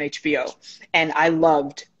Voices on HBO. And I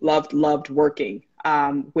loved working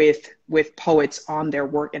with poets on their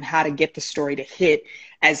work and how to get the story to hit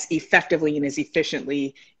as effectively and as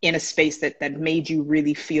efficiently in a space that made you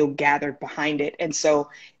really feel gathered behind it. And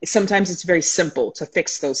so sometimes it's very simple to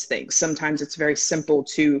fix those things. Sometimes it's very simple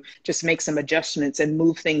to just make some adjustments and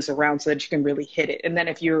move things around so that you can really hit it. And then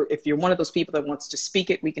if you're one of those people that wants to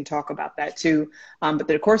speak it, we can talk about that too. But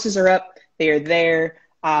the courses are up, they are there.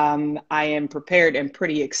 I am prepared and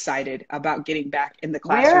pretty excited about getting back in the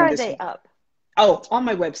classroom. Where are they up? Oh, on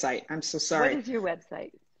my website. I'm so sorry. What is your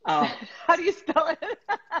website? Oh. How do you spell it?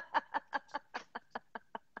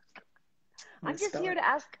 I'm just here to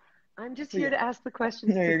ask the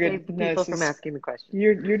questions to save the people from asking the questions.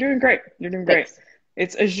 You're doing great. You're doing great.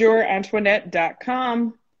 It's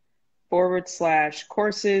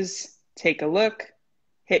azureantoinette.com/courses. Take a look,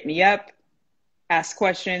 hit me up, ask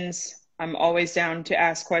questions. I'm always down to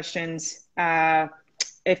ask questions.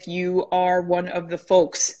 If you are one of the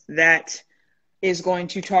folks that is going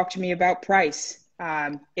to talk to me about price,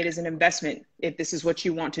 it is an investment. If this is what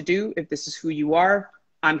you want to do, if this is who you are,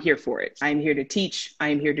 I'm here for it. I'm here to teach. I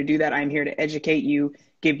am here to do that. I'm here to educate you,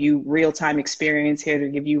 give you real-time experience, here to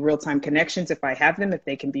give you real-time connections if I have them, if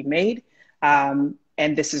they can be made. And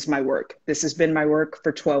this is my work. This has been my work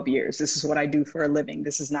for 12 years. This is what I do for a living.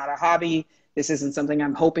 This is not a hobby. This isn't something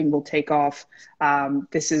I'm hoping will take off.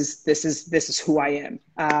 This is who I am.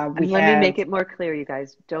 Let me make it more clear, you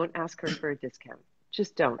guys. Don't ask her for a discount.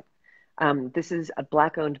 Just don't. This is a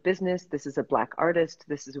Black-owned business. This is a Black artist.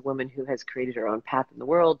 This is a woman who has created her own path in the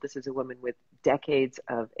world. This is a woman with decades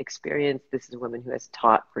of experience. This is a woman who has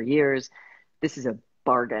taught for years. This is a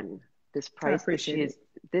bargain. This price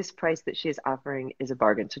that she is offering is a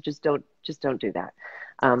bargain. So just don't do that.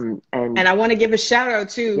 And I want to give a shout out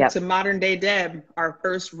too to Modern Day Deb, our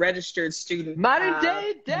first registered student. Modern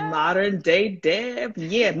Day Deb.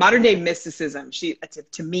 Yeah, Modern Day Mysticism. She,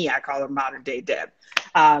 to me, I call her Modern Day Deb.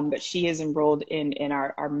 But she is enrolled in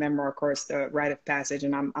our memoir course, the Rite of Passage,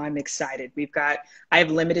 and I'm excited. I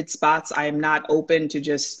have limited spots. I am not open to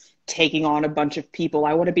just taking on a bunch of people.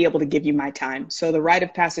 I want to be able to give you my time. So the Rite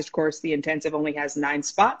of Passage course, the intensive, only has 9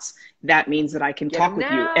 spots. That means that I can talk with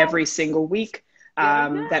you every single week.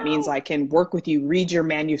 That means I can work with you, read your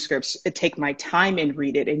manuscripts, take my time and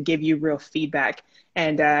read it and give you real feedback.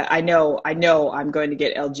 And I know I'm going to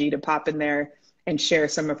get LG to pop in there and share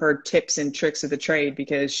some of her tips and tricks of the trade,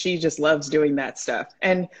 because she just loves doing that stuff.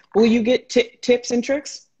 And will you get tips and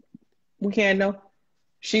tricks? We can know.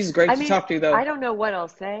 She's great to talk to, though. I don't know what I'll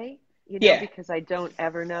say, because I don't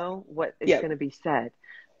ever know what is going to be said.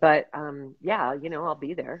 But I'll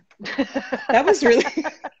be there. That was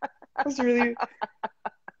really,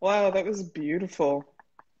 wow, that was beautiful.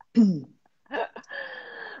 It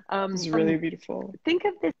was really beautiful. Think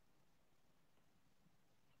of this.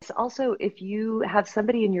 Also, if you have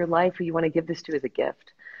somebody in your life who you want to give this to as a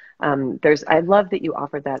gift, I love that you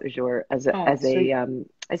offered that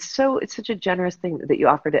it's such a generous thing that you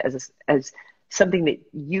offered it as something that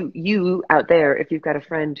you out there, if you've got a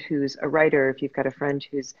friend who's a writer, if you've got a friend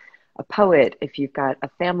who's a poet, if you've got a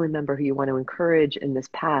family member who you want to encourage in this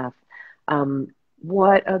path,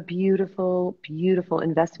 what a beautiful, beautiful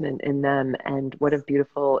investment in them, and what a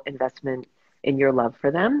beautiful investment in your love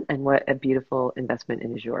for them, and what a beautiful investment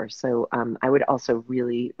in Azure. So I would also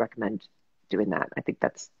really recommend doing that. I think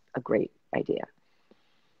that's a great idea.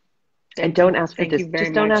 And don't ask for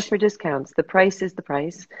don't ask for discounts. The price is the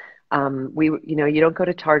price. You don't go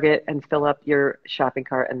to Target and fill up your shopping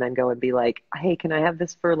cart and then go and be like, hey, can I have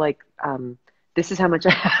this for this is how much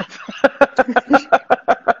I have.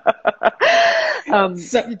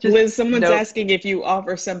 Liz, someone's asking if you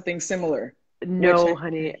offer something similar. No,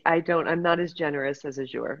 honey, I don't. I'm not as generous as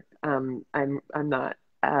Azure. I'm not.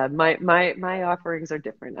 My offerings are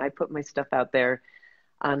different. I put my stuff out there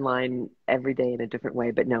online every day in a different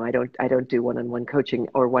way, but no, I don't do one-on-one coaching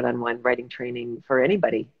or one-on-one writing training for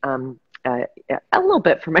anybody. A little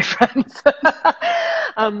bit for my friends,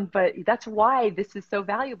 but that's why this is so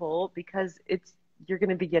valuable, because you're going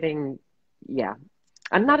to be getting,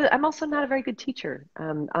 I'm also not a very good teacher.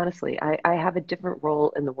 Honestly, I have a different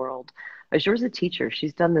role in the world. Azure's a teacher.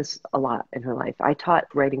 She's done this a lot in her life. I taught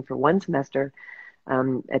writing for 1 semester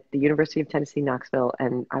at the University of Tennessee, Knoxville.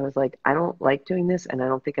 And I was like, I don't like doing this, and I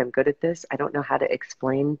don't think I'm good at this. I don't know how to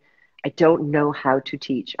explain. I don't know how to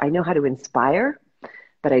teach. I know how to inspire,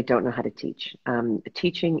 but I don't know how to teach.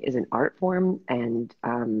 Teaching is an art form, and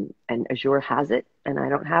Azure has it, and I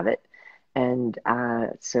don't have it. And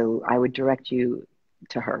so I would direct you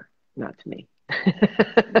to her, not to me.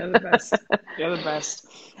 You're the best. You're the best.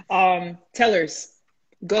 Tellers,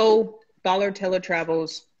 go Baller Teller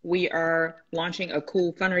Travels. We are launching a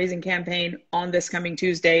cool fundraising campaign on this coming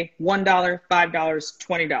Tuesday. $1, $5,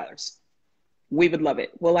 $20. We would love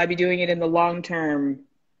it. Will I be doing it in the long term?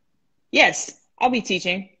 Yes, I'll be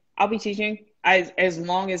teaching. I'll be teaching as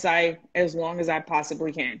long as I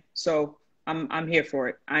possibly can. So I'm here for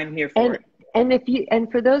it. I'm here for it.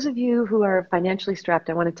 And for those of you who are financially strapped,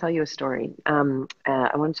 I want to tell you a story. I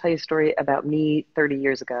want to tell you a story about me 30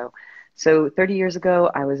 years ago. So 30 years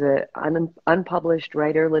ago, I was an unpublished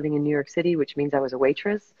writer living in New York City, which means I was a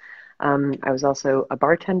waitress. I was also a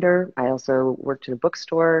bartender. I also worked in a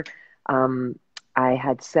bookstore. I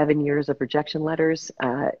had 7 years of rejection letters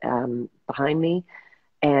behind me.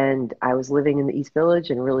 And I was living in the East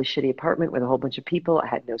Village in a really shitty apartment with a whole bunch of people. I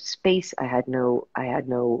had no space. I had no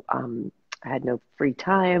free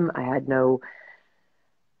time. I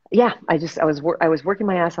was working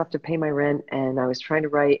my ass off to pay my rent, and I was trying to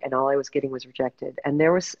write, and all I was getting was rejected. And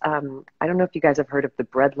there was, I don't know if you guys have heard of the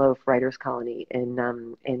Bread Loaf Writers Colony in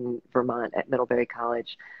Vermont at Middlebury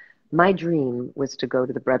College. My dream was to go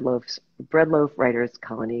to the Bread Loaf Writers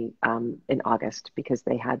Colony in August, because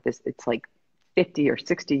they had this, it's like 50 or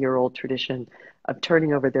 60-year-old tradition of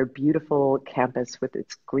turning over their beautiful campus with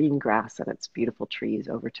its green grass and its beautiful trees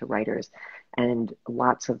over to writers. And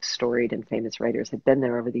lots of storied and famous writers had been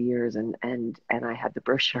there over the years. And I had the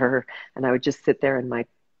brochure, and I would just sit there in my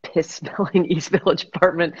piss-smelling East Village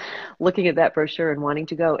apartment looking at that brochure and wanting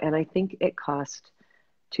to go. And I think it cost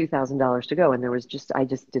 $2,000 to go. And there was I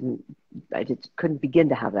just couldn't begin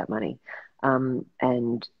to have that money.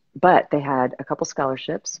 But they had a couple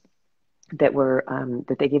scholarships that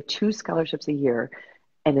they gave 2 scholarships a year.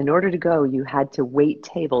 And in order to go, you had to wait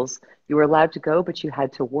tables. You were allowed to go, but you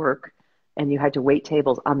had to work, and you had to wait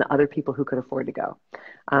tables on the other people who could afford to go.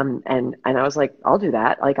 And I was like, I'll do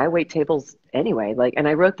that. Like, I wait tables anyway. Like, and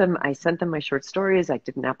I sent them my short stories. I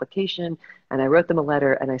did an application, and I wrote them a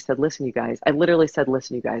letter, and I said, listen, you guys, I literally said,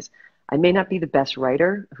 listen, you guys, I may not be the best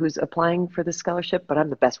writer who's applying for this scholarship, but I'm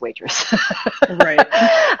the best waitress. Right.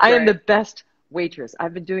 I am the best waitress.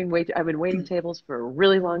 I've been waiting tables for a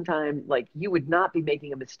really long time. Like, you would not be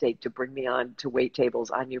making a mistake to bring me on to wait tables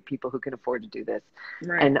on your people who can afford to do this.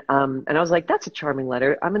 Right. And I was like, that's a charming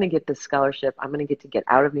letter. I'm going to get this scholarship. I'm going to get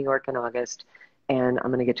out of New York in August, and I'm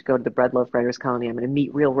going to get to go to the Bread Loaf Writers Colony. I'm going to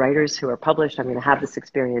meet real writers who are published. I'm going to have this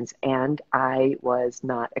experience. And I was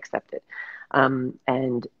not accepted.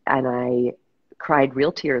 And I cried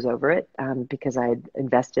real tears over it, because I had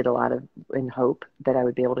invested a lot in hope that I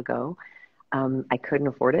would be able to go. I couldn't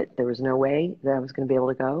afford it. There was no way that I was going to be able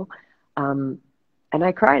to go. And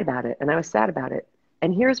I cried about it, and I was sad about it.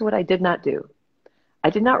 And here's what I did not do. I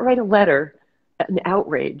did not write a letter, an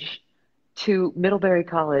outrage, to Middlebury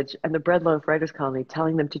College and the Bread Loaf Writers Colony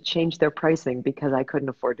telling them to change their pricing because I couldn't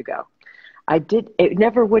afford to go. It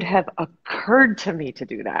never would have occurred to me to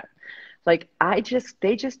do that. Like,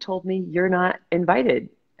 they just told me, you're not invited.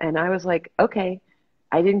 And I was like, okay,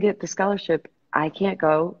 I didn't get the scholarship. I can't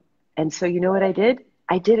go. And so, you know what I did?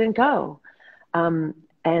 I didn't go.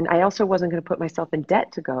 And I also wasn't going to put myself in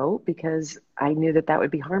debt to go, because I knew that would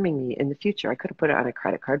be harming me in the future. I could have put it on a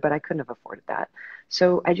credit card, but I couldn't have afforded that.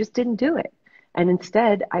 So I just didn't do it. And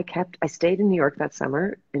instead, I stayed in New York that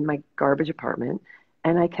summer in my garbage apartment,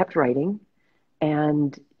 and I kept writing.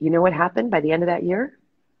 And you know what happened by the end of that year?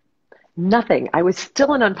 Nothing. I was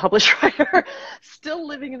still an unpublished writer, still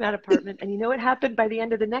living in that apartment. And you know what happened by the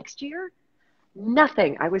end of the next year?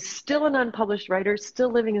 Nothing. I was still an unpublished writer, still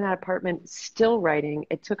living in that apartment, still writing.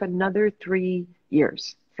 It took another 3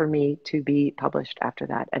 years for me to be published after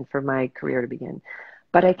that, and for my career to begin.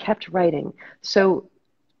 But I kept writing. So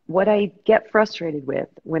what I get frustrated with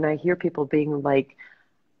when I hear people being like,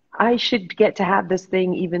 I should get to have this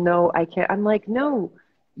thing even though I can't, I'm like, no,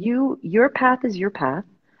 your path is your path.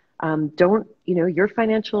 Your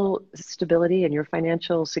financial stability and your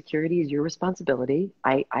financial security is your responsibility.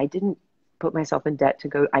 I didn't put myself in debt to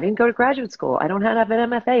go. I didn't go to graduate school. I don't have an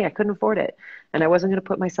MFA. I couldn't afford it. And I wasn't going to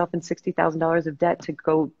put myself in $60,000 of debt to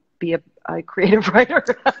go be a creative writer.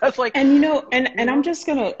 I was like, and I'm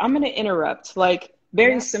going to interrupt. Like,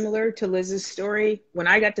 very similar to Liz's story. When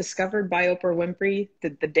I got discovered by Oprah Winfrey, the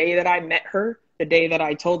day that I met her, the day that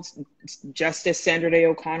I told Justice Sandra Day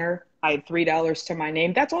O'Connor I had $3 to my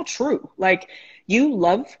name, that's all true. Like, you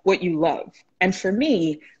love what you love. And for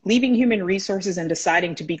me, leaving human resources and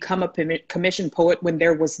deciding to become a commission poet when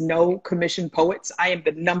there was no commission poets, I am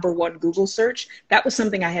the #1 Google search. That was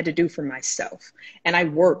something I had to do for myself. And I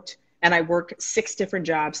worked 6 different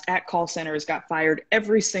jobs at call centers, got fired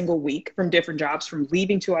every single week from different jobs, from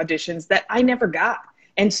leaving to auditions that I never got.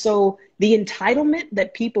 And so the entitlement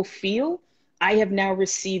that people feel, I have now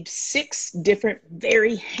received 6 different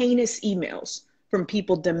very heinous emails from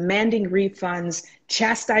people demanding refunds,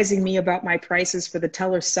 chastising me about my prices for the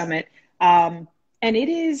Teller Summit. And it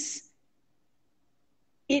is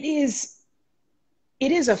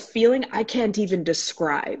a feeling I can't even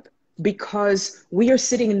describe, because we are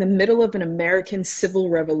sitting in the middle of an American civil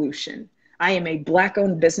revolution. I am a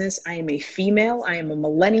Black-owned business. I am a female. I am a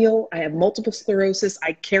millennial. I have multiple sclerosis.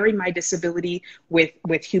 I carry my disability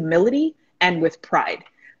with humility and with pride.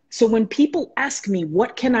 So when people ask me,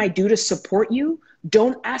 what can I do to support you?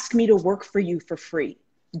 Don't ask me to work for you for free.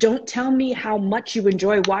 Don't tell me how much you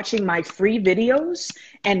enjoy watching my free videos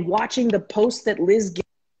and watching the posts that Liz gives.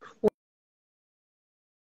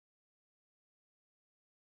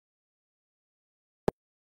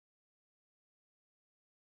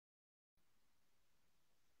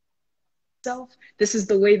 This is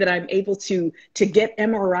the way that I'm able to get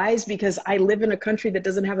MRIs, because I live in a country that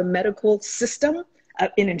doesn't have a medical system,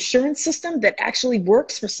 an insurance system that actually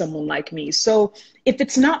works for someone like me. So if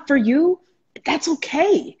it's not for you, that's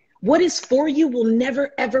okay. What is for you will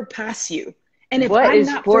never, ever pass you. And if what I'm is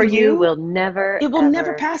not for you, you will never, it will ever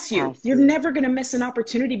never pass you. You're you. never going to miss an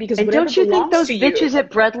opportunity, because and whatever don't you think belongs those to bitches you, at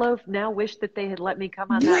Breadloaf now wish that they had let me come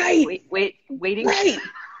on Right. that waiting? Right.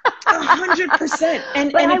 100%.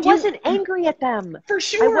 And But and I if you, wasn't angry at them. for I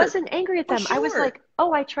sure, wasn't angry at for them. I was sure. like,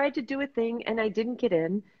 oh, I tried to do a thing and I didn't get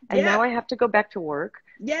in, and Yeah. now I have to go back to work.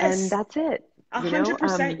 Yes. And that's it.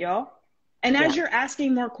 100%, y'all. And as you're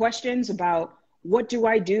asking more questions about what do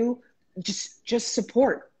I do, just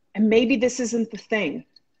support. And maybe this isn't the thing.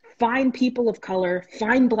 Find people of color,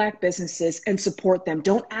 find Black businesses, and support them.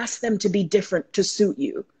 Don't ask them to be different to suit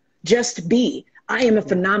you. Just be. I am a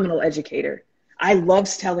phenomenal educator. I love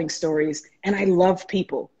telling stories, and I love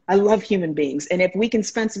people. I love human beings. And if we can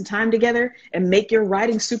spend some time together and make your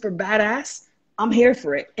writing super badass, I'm here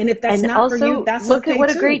for it. And if that's not for you, that's look okay at what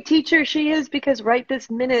too. a great teacher she is, because right this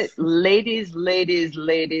minute, ladies,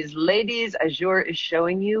 Azure is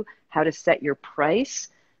showing you how to set your price,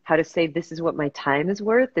 how to say, this is what my time is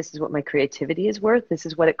worth, this is what my creativity is worth, this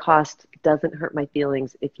is what it costs. It doesn't hurt my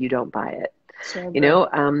feelings if you don't buy it. So you know,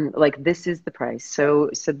 like, this is the price.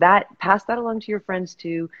 So that, pass that along to your friends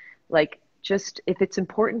too. Like, just, if it's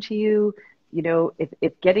important to you, you know,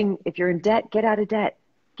 if you're in debt, get out of debt.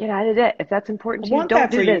 Get out of debt. If that's important to you,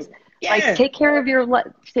 don't do this. Yeah. Like, take care of your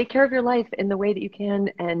life in the way that you can.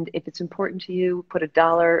 And if it's important to you, put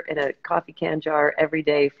 $1 in a coffee can jar every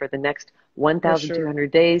day for the next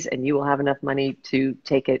 1,200 days, and you will have enough money to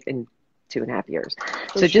take it in 2.5 years.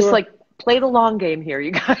 So just like, play the long game here,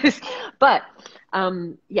 you guys. But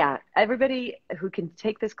yeah, everybody who can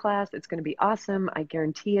take this class, it's going to be awesome. I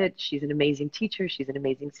guarantee it. She's an amazing teacher. She's an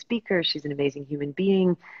amazing speaker. She's an amazing human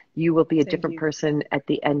being. You will be a different person at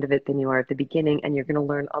the end of it than you are at the beginning. And you're going to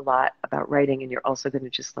learn a lot about writing. And you're also going to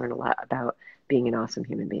just learn a lot about being an awesome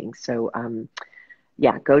human being. So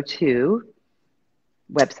yeah, go to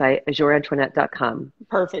website, azureantoinette.com.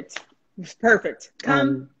 Perfect.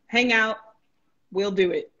 Come, hang out. We'll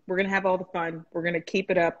do it. We're going to have all the fun. We're going to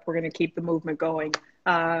keep it up. We're going to keep the movement going.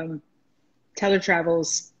 Teller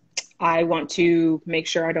Travels, I want to make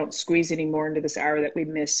sure I don't squeeze any more into this hour that we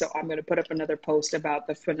missed. So I'm going to put up another post about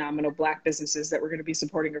the phenomenal Black businesses that we're going to be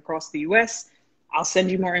supporting across the U.S. I'll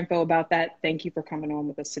send you more info about that. Thank you for coming on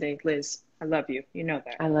with us today. Liz, I love you. You know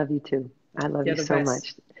that. I love you too. I love you so best.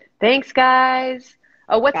 much. Thanks, guys.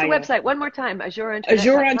 Oh, what's Bye, the website? One more time.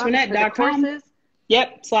 azureantoinette.com.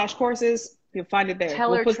 Yep, /courses. You'll find it there.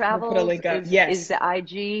 Teller Travels we'll put a link up. is the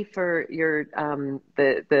IG for your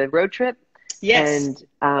the road trip. Yes.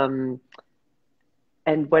 And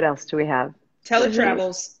what else do we have? Teller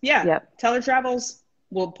Travels. Yeah. Yep. Teller Travels.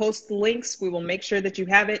 We'll post the links. We will make sure that you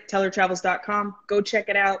have it. TellerTravels.com. Go check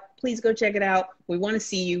it out. Please go check it out. We want to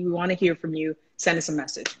see you. We want to hear from you. Send us a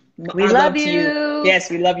message. We love you. Yes,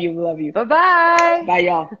 we love you. We love you. Bye-bye. Bye,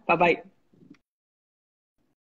 y'all. Bye-bye.